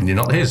my opinion,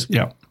 not his.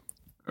 Yeah.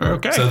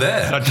 Okay. So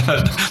there.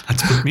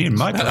 That's put me in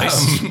my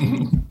place.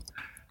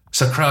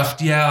 So Craft,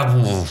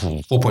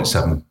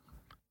 4.7.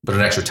 But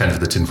an extra 10 for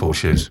the tinfoil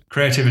shoes.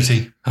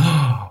 Creativity.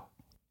 Oh,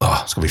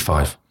 it's going to be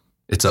 5.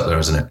 It's up there,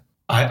 isn't it?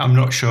 I'm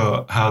not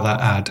sure how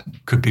that ad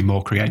could be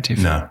more creative.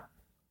 No.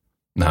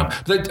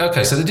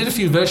 Okay, so they did a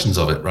few versions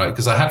of it, right?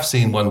 Because I have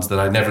seen ones that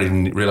I never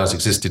even realised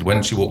existed.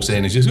 When she walks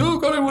in, he says, "Oh,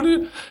 God, what are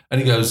you?"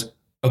 And he goes,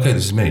 "Okay,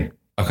 this is me.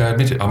 Okay, I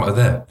admit it. I'm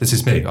there. This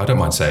is me. I don't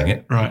mind saying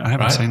it." Right, I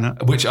haven't seen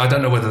that. Which I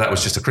don't know whether that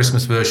was just a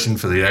Christmas version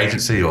for the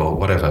agency or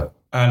whatever.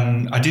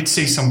 I did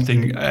see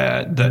something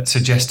that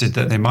suggested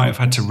that they might have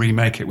had to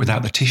remake it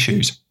without the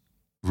tissues.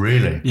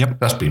 Really? Yep.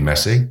 That's been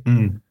messy.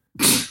 Mm.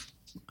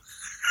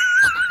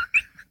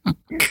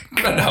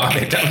 That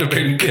would have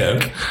been,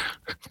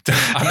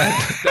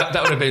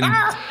 that would have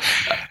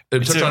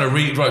been trying to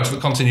rewrite the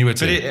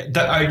continuity.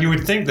 But you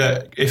would think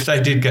that if they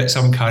did get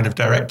some kind of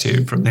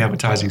directive from the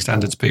advertising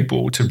standards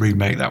people to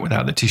remake that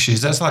without the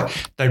tissues, that's like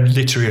they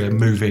literally are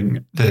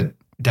moving the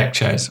deck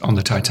chairs on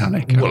the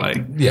Titanic. Well, I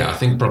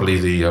think probably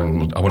the I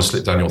Want to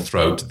Slip Down Your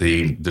Throat,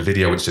 the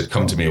video which had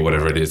come to me or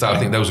whatever it is, I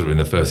think those would have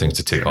been the first things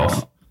to tick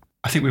off.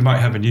 I think we might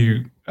have a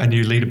new a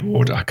new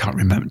leaderboard. I can't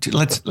remember.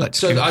 Let's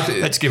give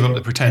up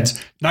the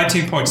pretense.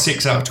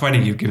 19.6 out of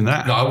 20 you've given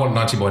that. No, I want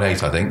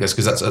 19.8, I think. That's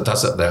because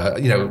that's up there.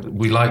 You know,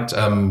 we liked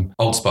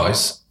Old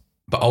Spice,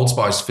 but Old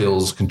Spice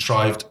feels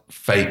contrived,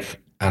 fake,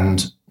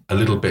 and a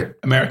little bit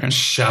American,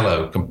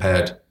 shallow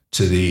compared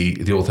to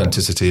the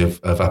authenticity of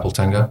Apple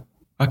Tango.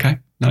 Okay,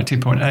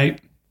 19.8.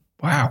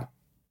 Wow.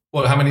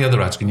 Well, how many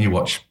other ads can you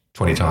watch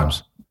 20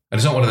 times? And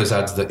it's not one of those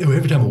ads that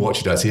every time I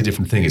watch it, I see a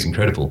different thing. It's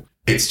incredible.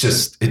 It's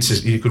just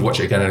you could watch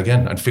it again and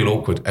again and feel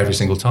awkward every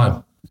single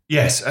time.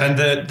 Yes, and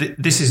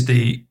this is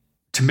the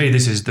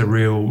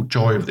real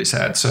joy of this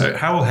ad. So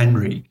Howell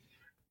Henry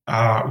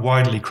are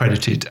widely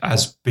credited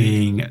as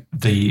being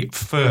the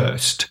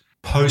first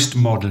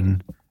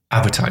postmodern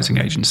advertising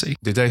agency.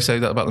 Did they say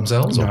that about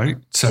themselves? No.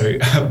 So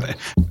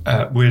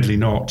weirdly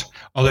not.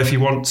 Although if you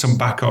want some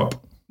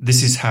backup,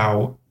 this is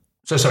how.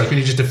 So sorry, can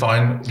you just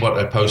define what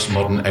a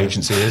postmodern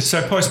agency is?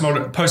 So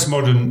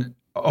postmodern,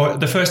 or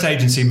the first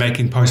agency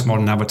making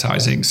postmodern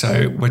advertising.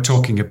 So we're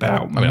talking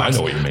about I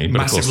know what you mean, but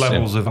massive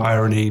levels of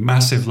irony,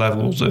 massive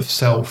levels of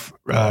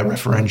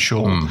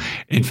self-referential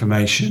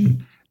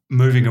information,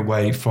 moving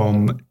away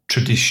from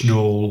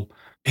traditional,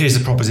 here's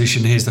the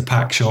proposition, here's the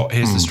pack shot,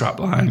 here's the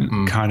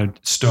strapline kind of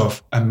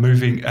stuff, and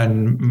moving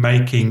and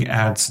making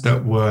ads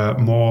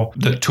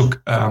that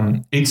took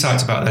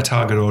insights about their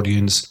target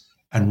audience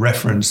and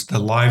reference the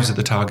lives of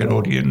the target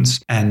audience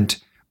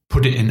and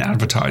put it in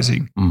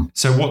advertising.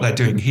 So what they're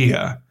doing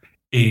here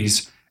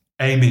is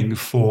aiming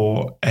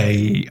for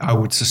I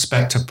would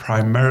suspect, a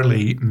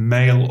primarily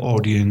male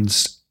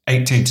audience,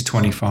 18 to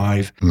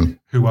 25,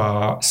 who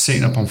are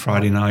sitting up on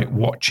Friday night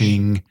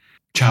watching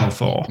Channel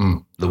 4.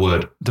 The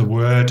Word.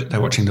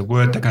 They're watching The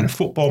Word. They're going to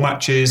football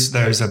matches.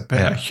 There's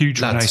a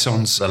huge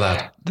renaissance. The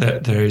lad.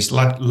 There is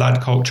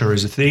lad culture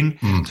is a thing.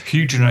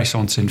 Huge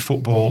renaissance in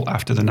football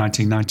after the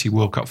 1990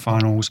 World Cup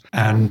finals,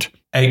 and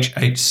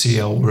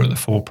HHCL were at the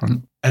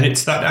forefront. And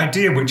it's that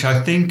idea which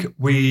I think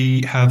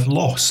we have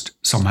lost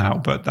somehow,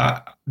 but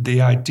that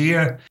the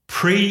idea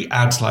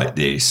pre-ads like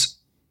this,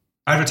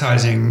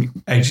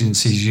 advertising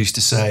agencies used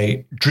to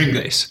say, drink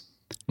this.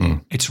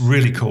 It's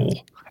really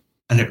cool.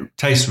 And it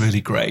tastes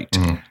really great.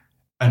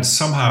 And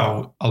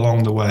somehow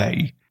along the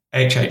way,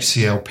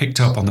 HHCL picked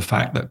up on the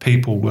fact that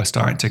people were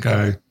starting to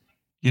go,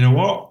 you know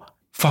what?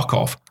 Fuck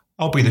off.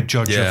 I'll be the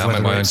judge of whether I'll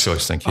make my own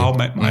choice, thank you. I'll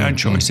make my own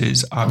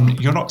choices.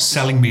 You're not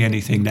selling me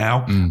anything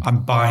now.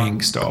 I'm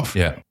buying stuff.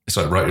 Yeah. It's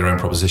like write your own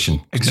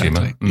proposition.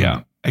 Exactly.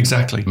 Yeah,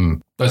 exactly.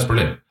 That's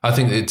brilliant. I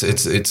think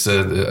it's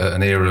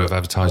an era of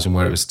advertising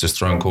where it was just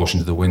throwing caution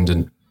to the wind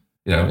and,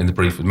 you know, in the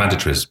brief,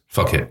 mandatories,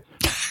 fuck it.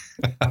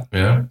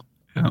 Yeah.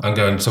 I'm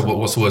going, so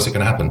what's the worst that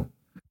can happen?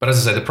 But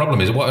as I say, the problem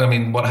is,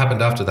 what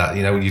happened after that?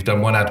 You know, you've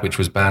done one ad which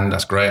was banned.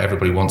 That's great.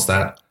 Everybody wants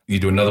that. You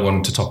do another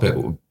one to top it.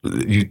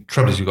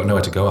 Trouble is, you've got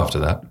nowhere to go after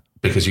that,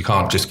 because you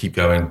can't just keep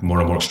going more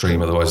and more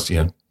extreme. Otherwise, you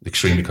know, the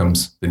extreme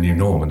becomes the new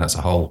norm, and that's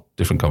a whole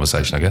different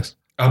conversation, I guess.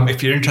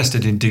 If you're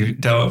interested in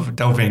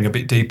delving a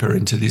bit deeper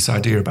into this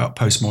idea about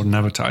postmodern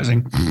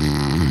advertising,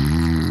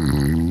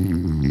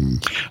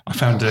 I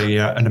found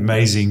an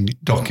amazing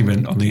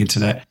document on the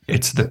internet.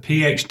 It's the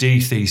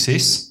PhD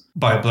thesis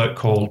by a bloke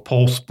called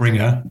Paul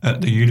Springer at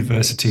the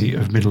University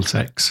of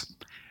Middlesex.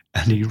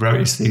 And he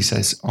wrote his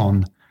thesis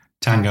on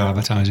Tango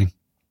advertising.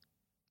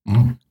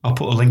 I'll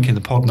put a link in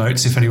the pod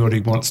notes if anybody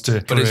wants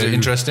to. But is it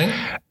interesting?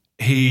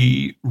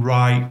 He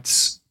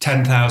writes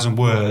 10,000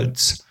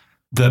 words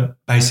that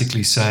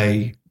basically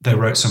say they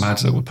wrote some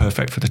ads that were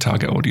perfect for the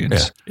target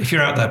audience. Yeah. If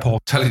you're out there,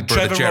 Paul, tell his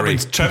brother Jerry.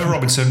 Trevor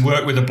Robinson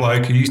worked with a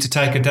bloke who used to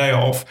take a day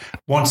off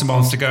once a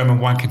month to go home and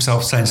wank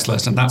himself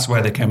senseless, and that's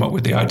where they came up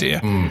with the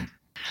idea.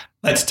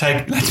 Let's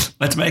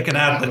make an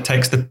ad that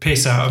takes the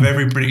piss out of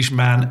every British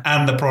man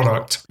and the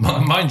product,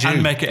 mind you,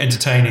 and make it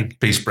entertaining.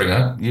 P.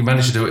 Springer, you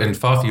managed to do it in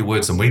far fewer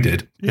words than we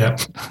did. Yeah.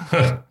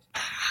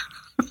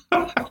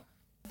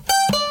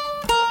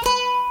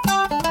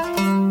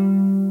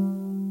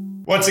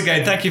 Once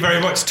again, thank you very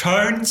much,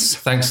 Tones.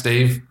 Thanks,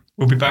 Steve.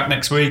 We'll be back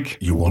next week.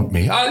 You want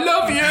me? I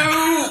love you.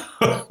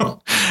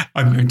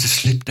 I'm going to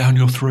slip down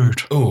your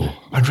throat. Oh,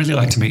 I'd really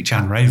like to meet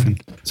Jan Raven.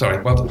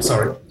 Sorry. Well,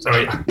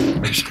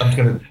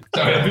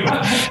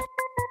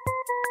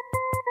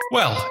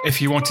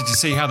 if you wanted to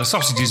see how the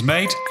sausage is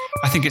made,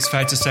 I think it's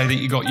fair to say that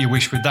you got your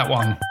wish with that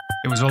one.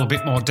 It was all a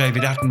bit more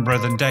David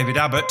Attenborough than David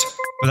Abbott,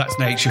 but that's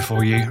nature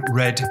for you,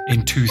 red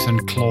in tooth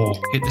and claw.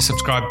 Hit the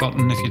subscribe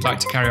button if you'd like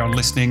to carry on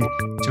listening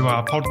to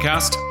our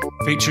podcast,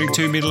 featuring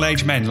two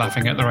middle-aged men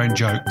laughing at their own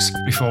jokes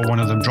before one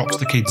of them drops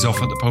the kids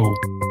off at the pool.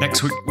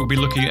 Next week, we'll be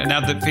looking at an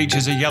ad that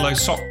features a yellow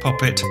sock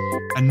puppet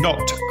and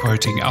not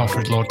quoting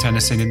Alfred Lord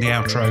Tennyson in the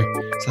outro,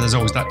 so there's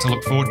always that to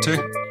look forward to.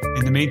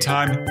 In the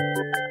meantime,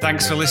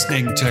 thanks for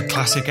listening to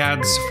Classic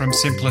Ads from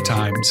Simpler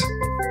Times.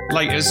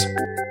 Laters.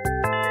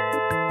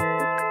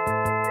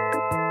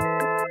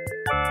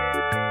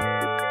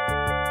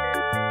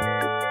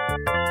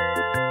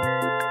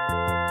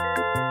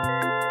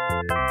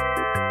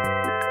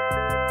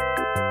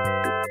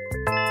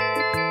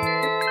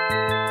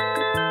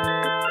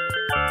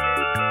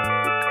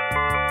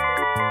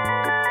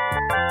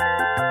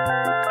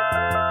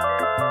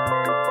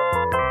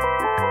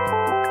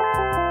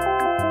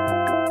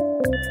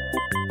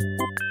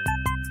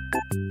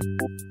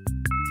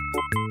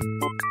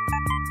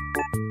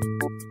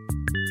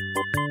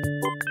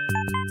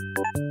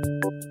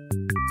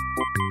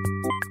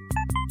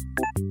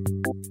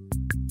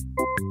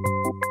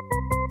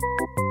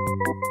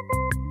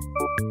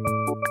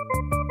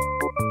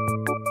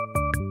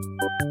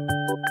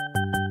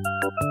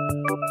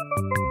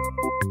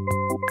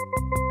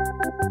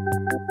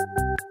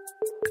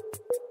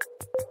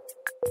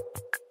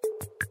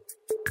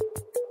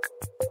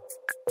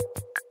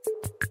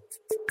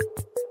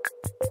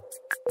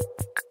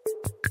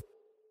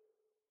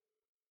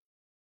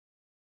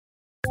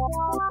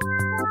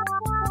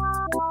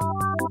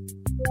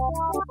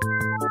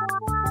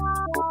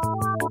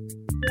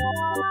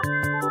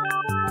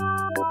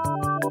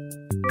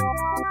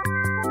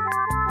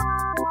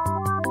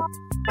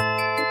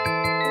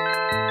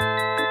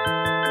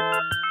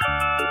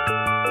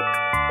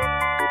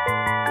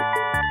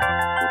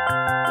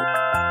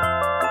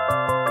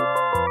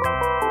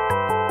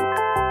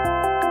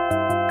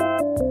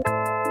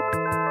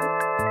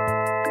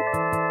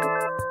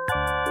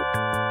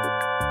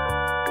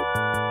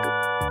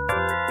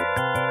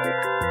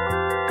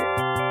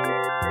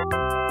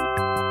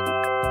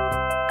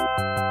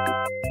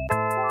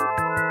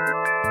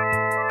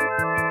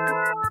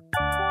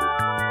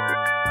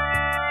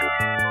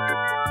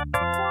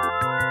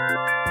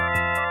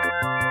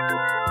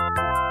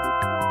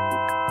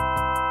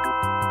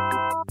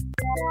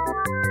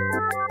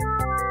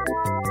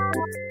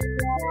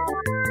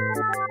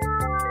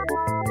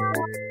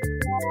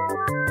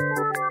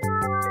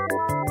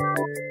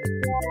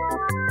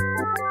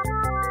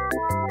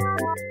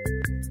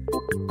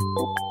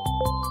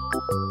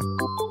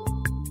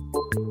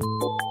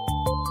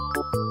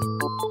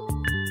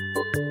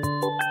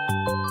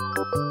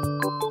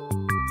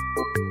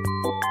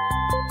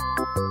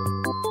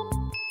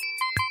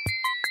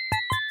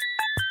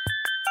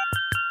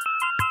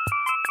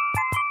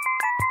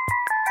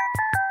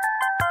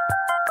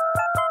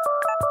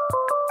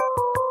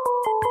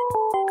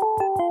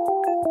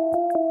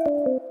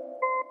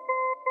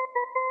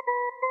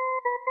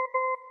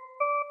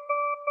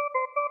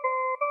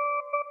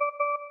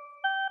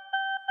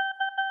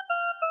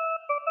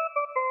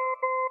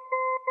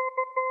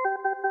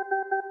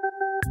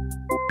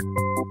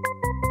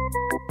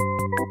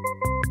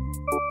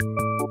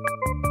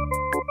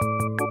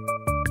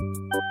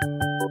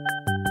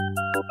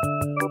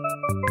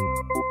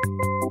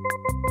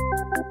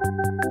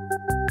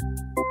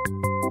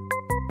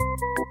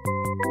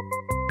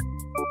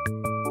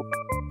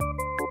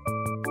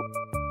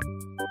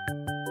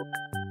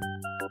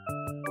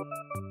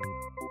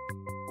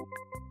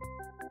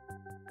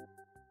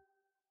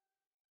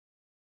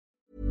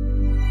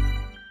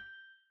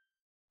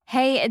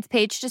 Hey, it's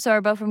Paige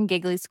DeSorbo from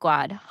Giggly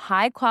Squad.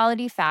 High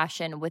quality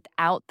fashion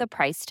without the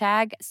price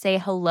tag. Say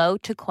hello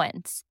to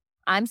Quince.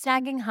 I'm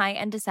snagging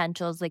high-end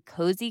essentials like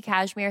cozy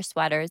cashmere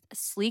sweaters,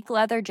 sleek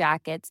leather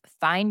jackets,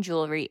 fine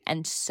jewelry,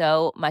 and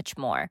so much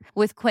more.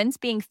 With Quince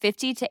being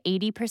 50 to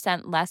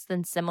 80% less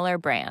than similar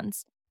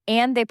brands.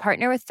 And they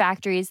partner with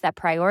factories that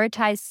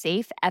prioritize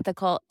safe,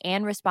 ethical,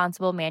 and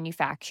responsible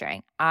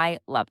manufacturing. I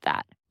love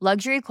that.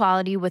 Luxury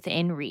quality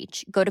within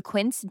reach. Go to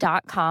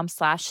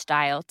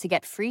quince.com/style to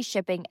get free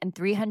shipping and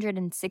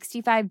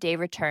 365-day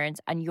returns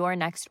on your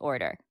next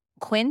order.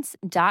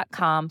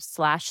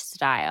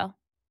 Quince.com/style.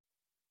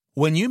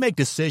 When you make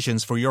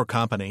decisions for your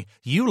company,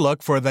 you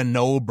look for the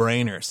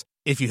no-brainers.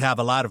 If you have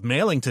a lot of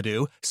mailing to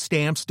do,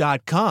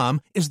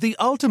 Stamps.com is the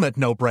ultimate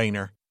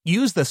no-brainer.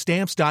 Use the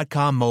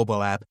Stamps.com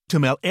mobile app to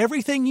mail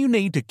everything you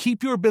need to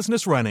keep your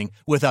business running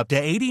with up to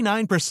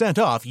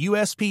 89% off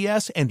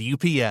USPS and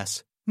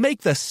UPS.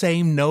 Make the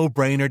same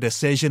no-brainer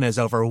decision as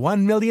over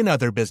 1 million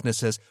other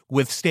businesses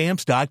with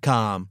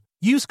Stamps.com.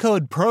 Use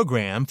code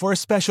PROGRAM for a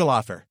special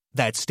offer.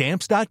 That's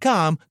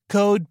Stamps.com,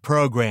 code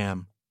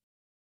PROGRAM.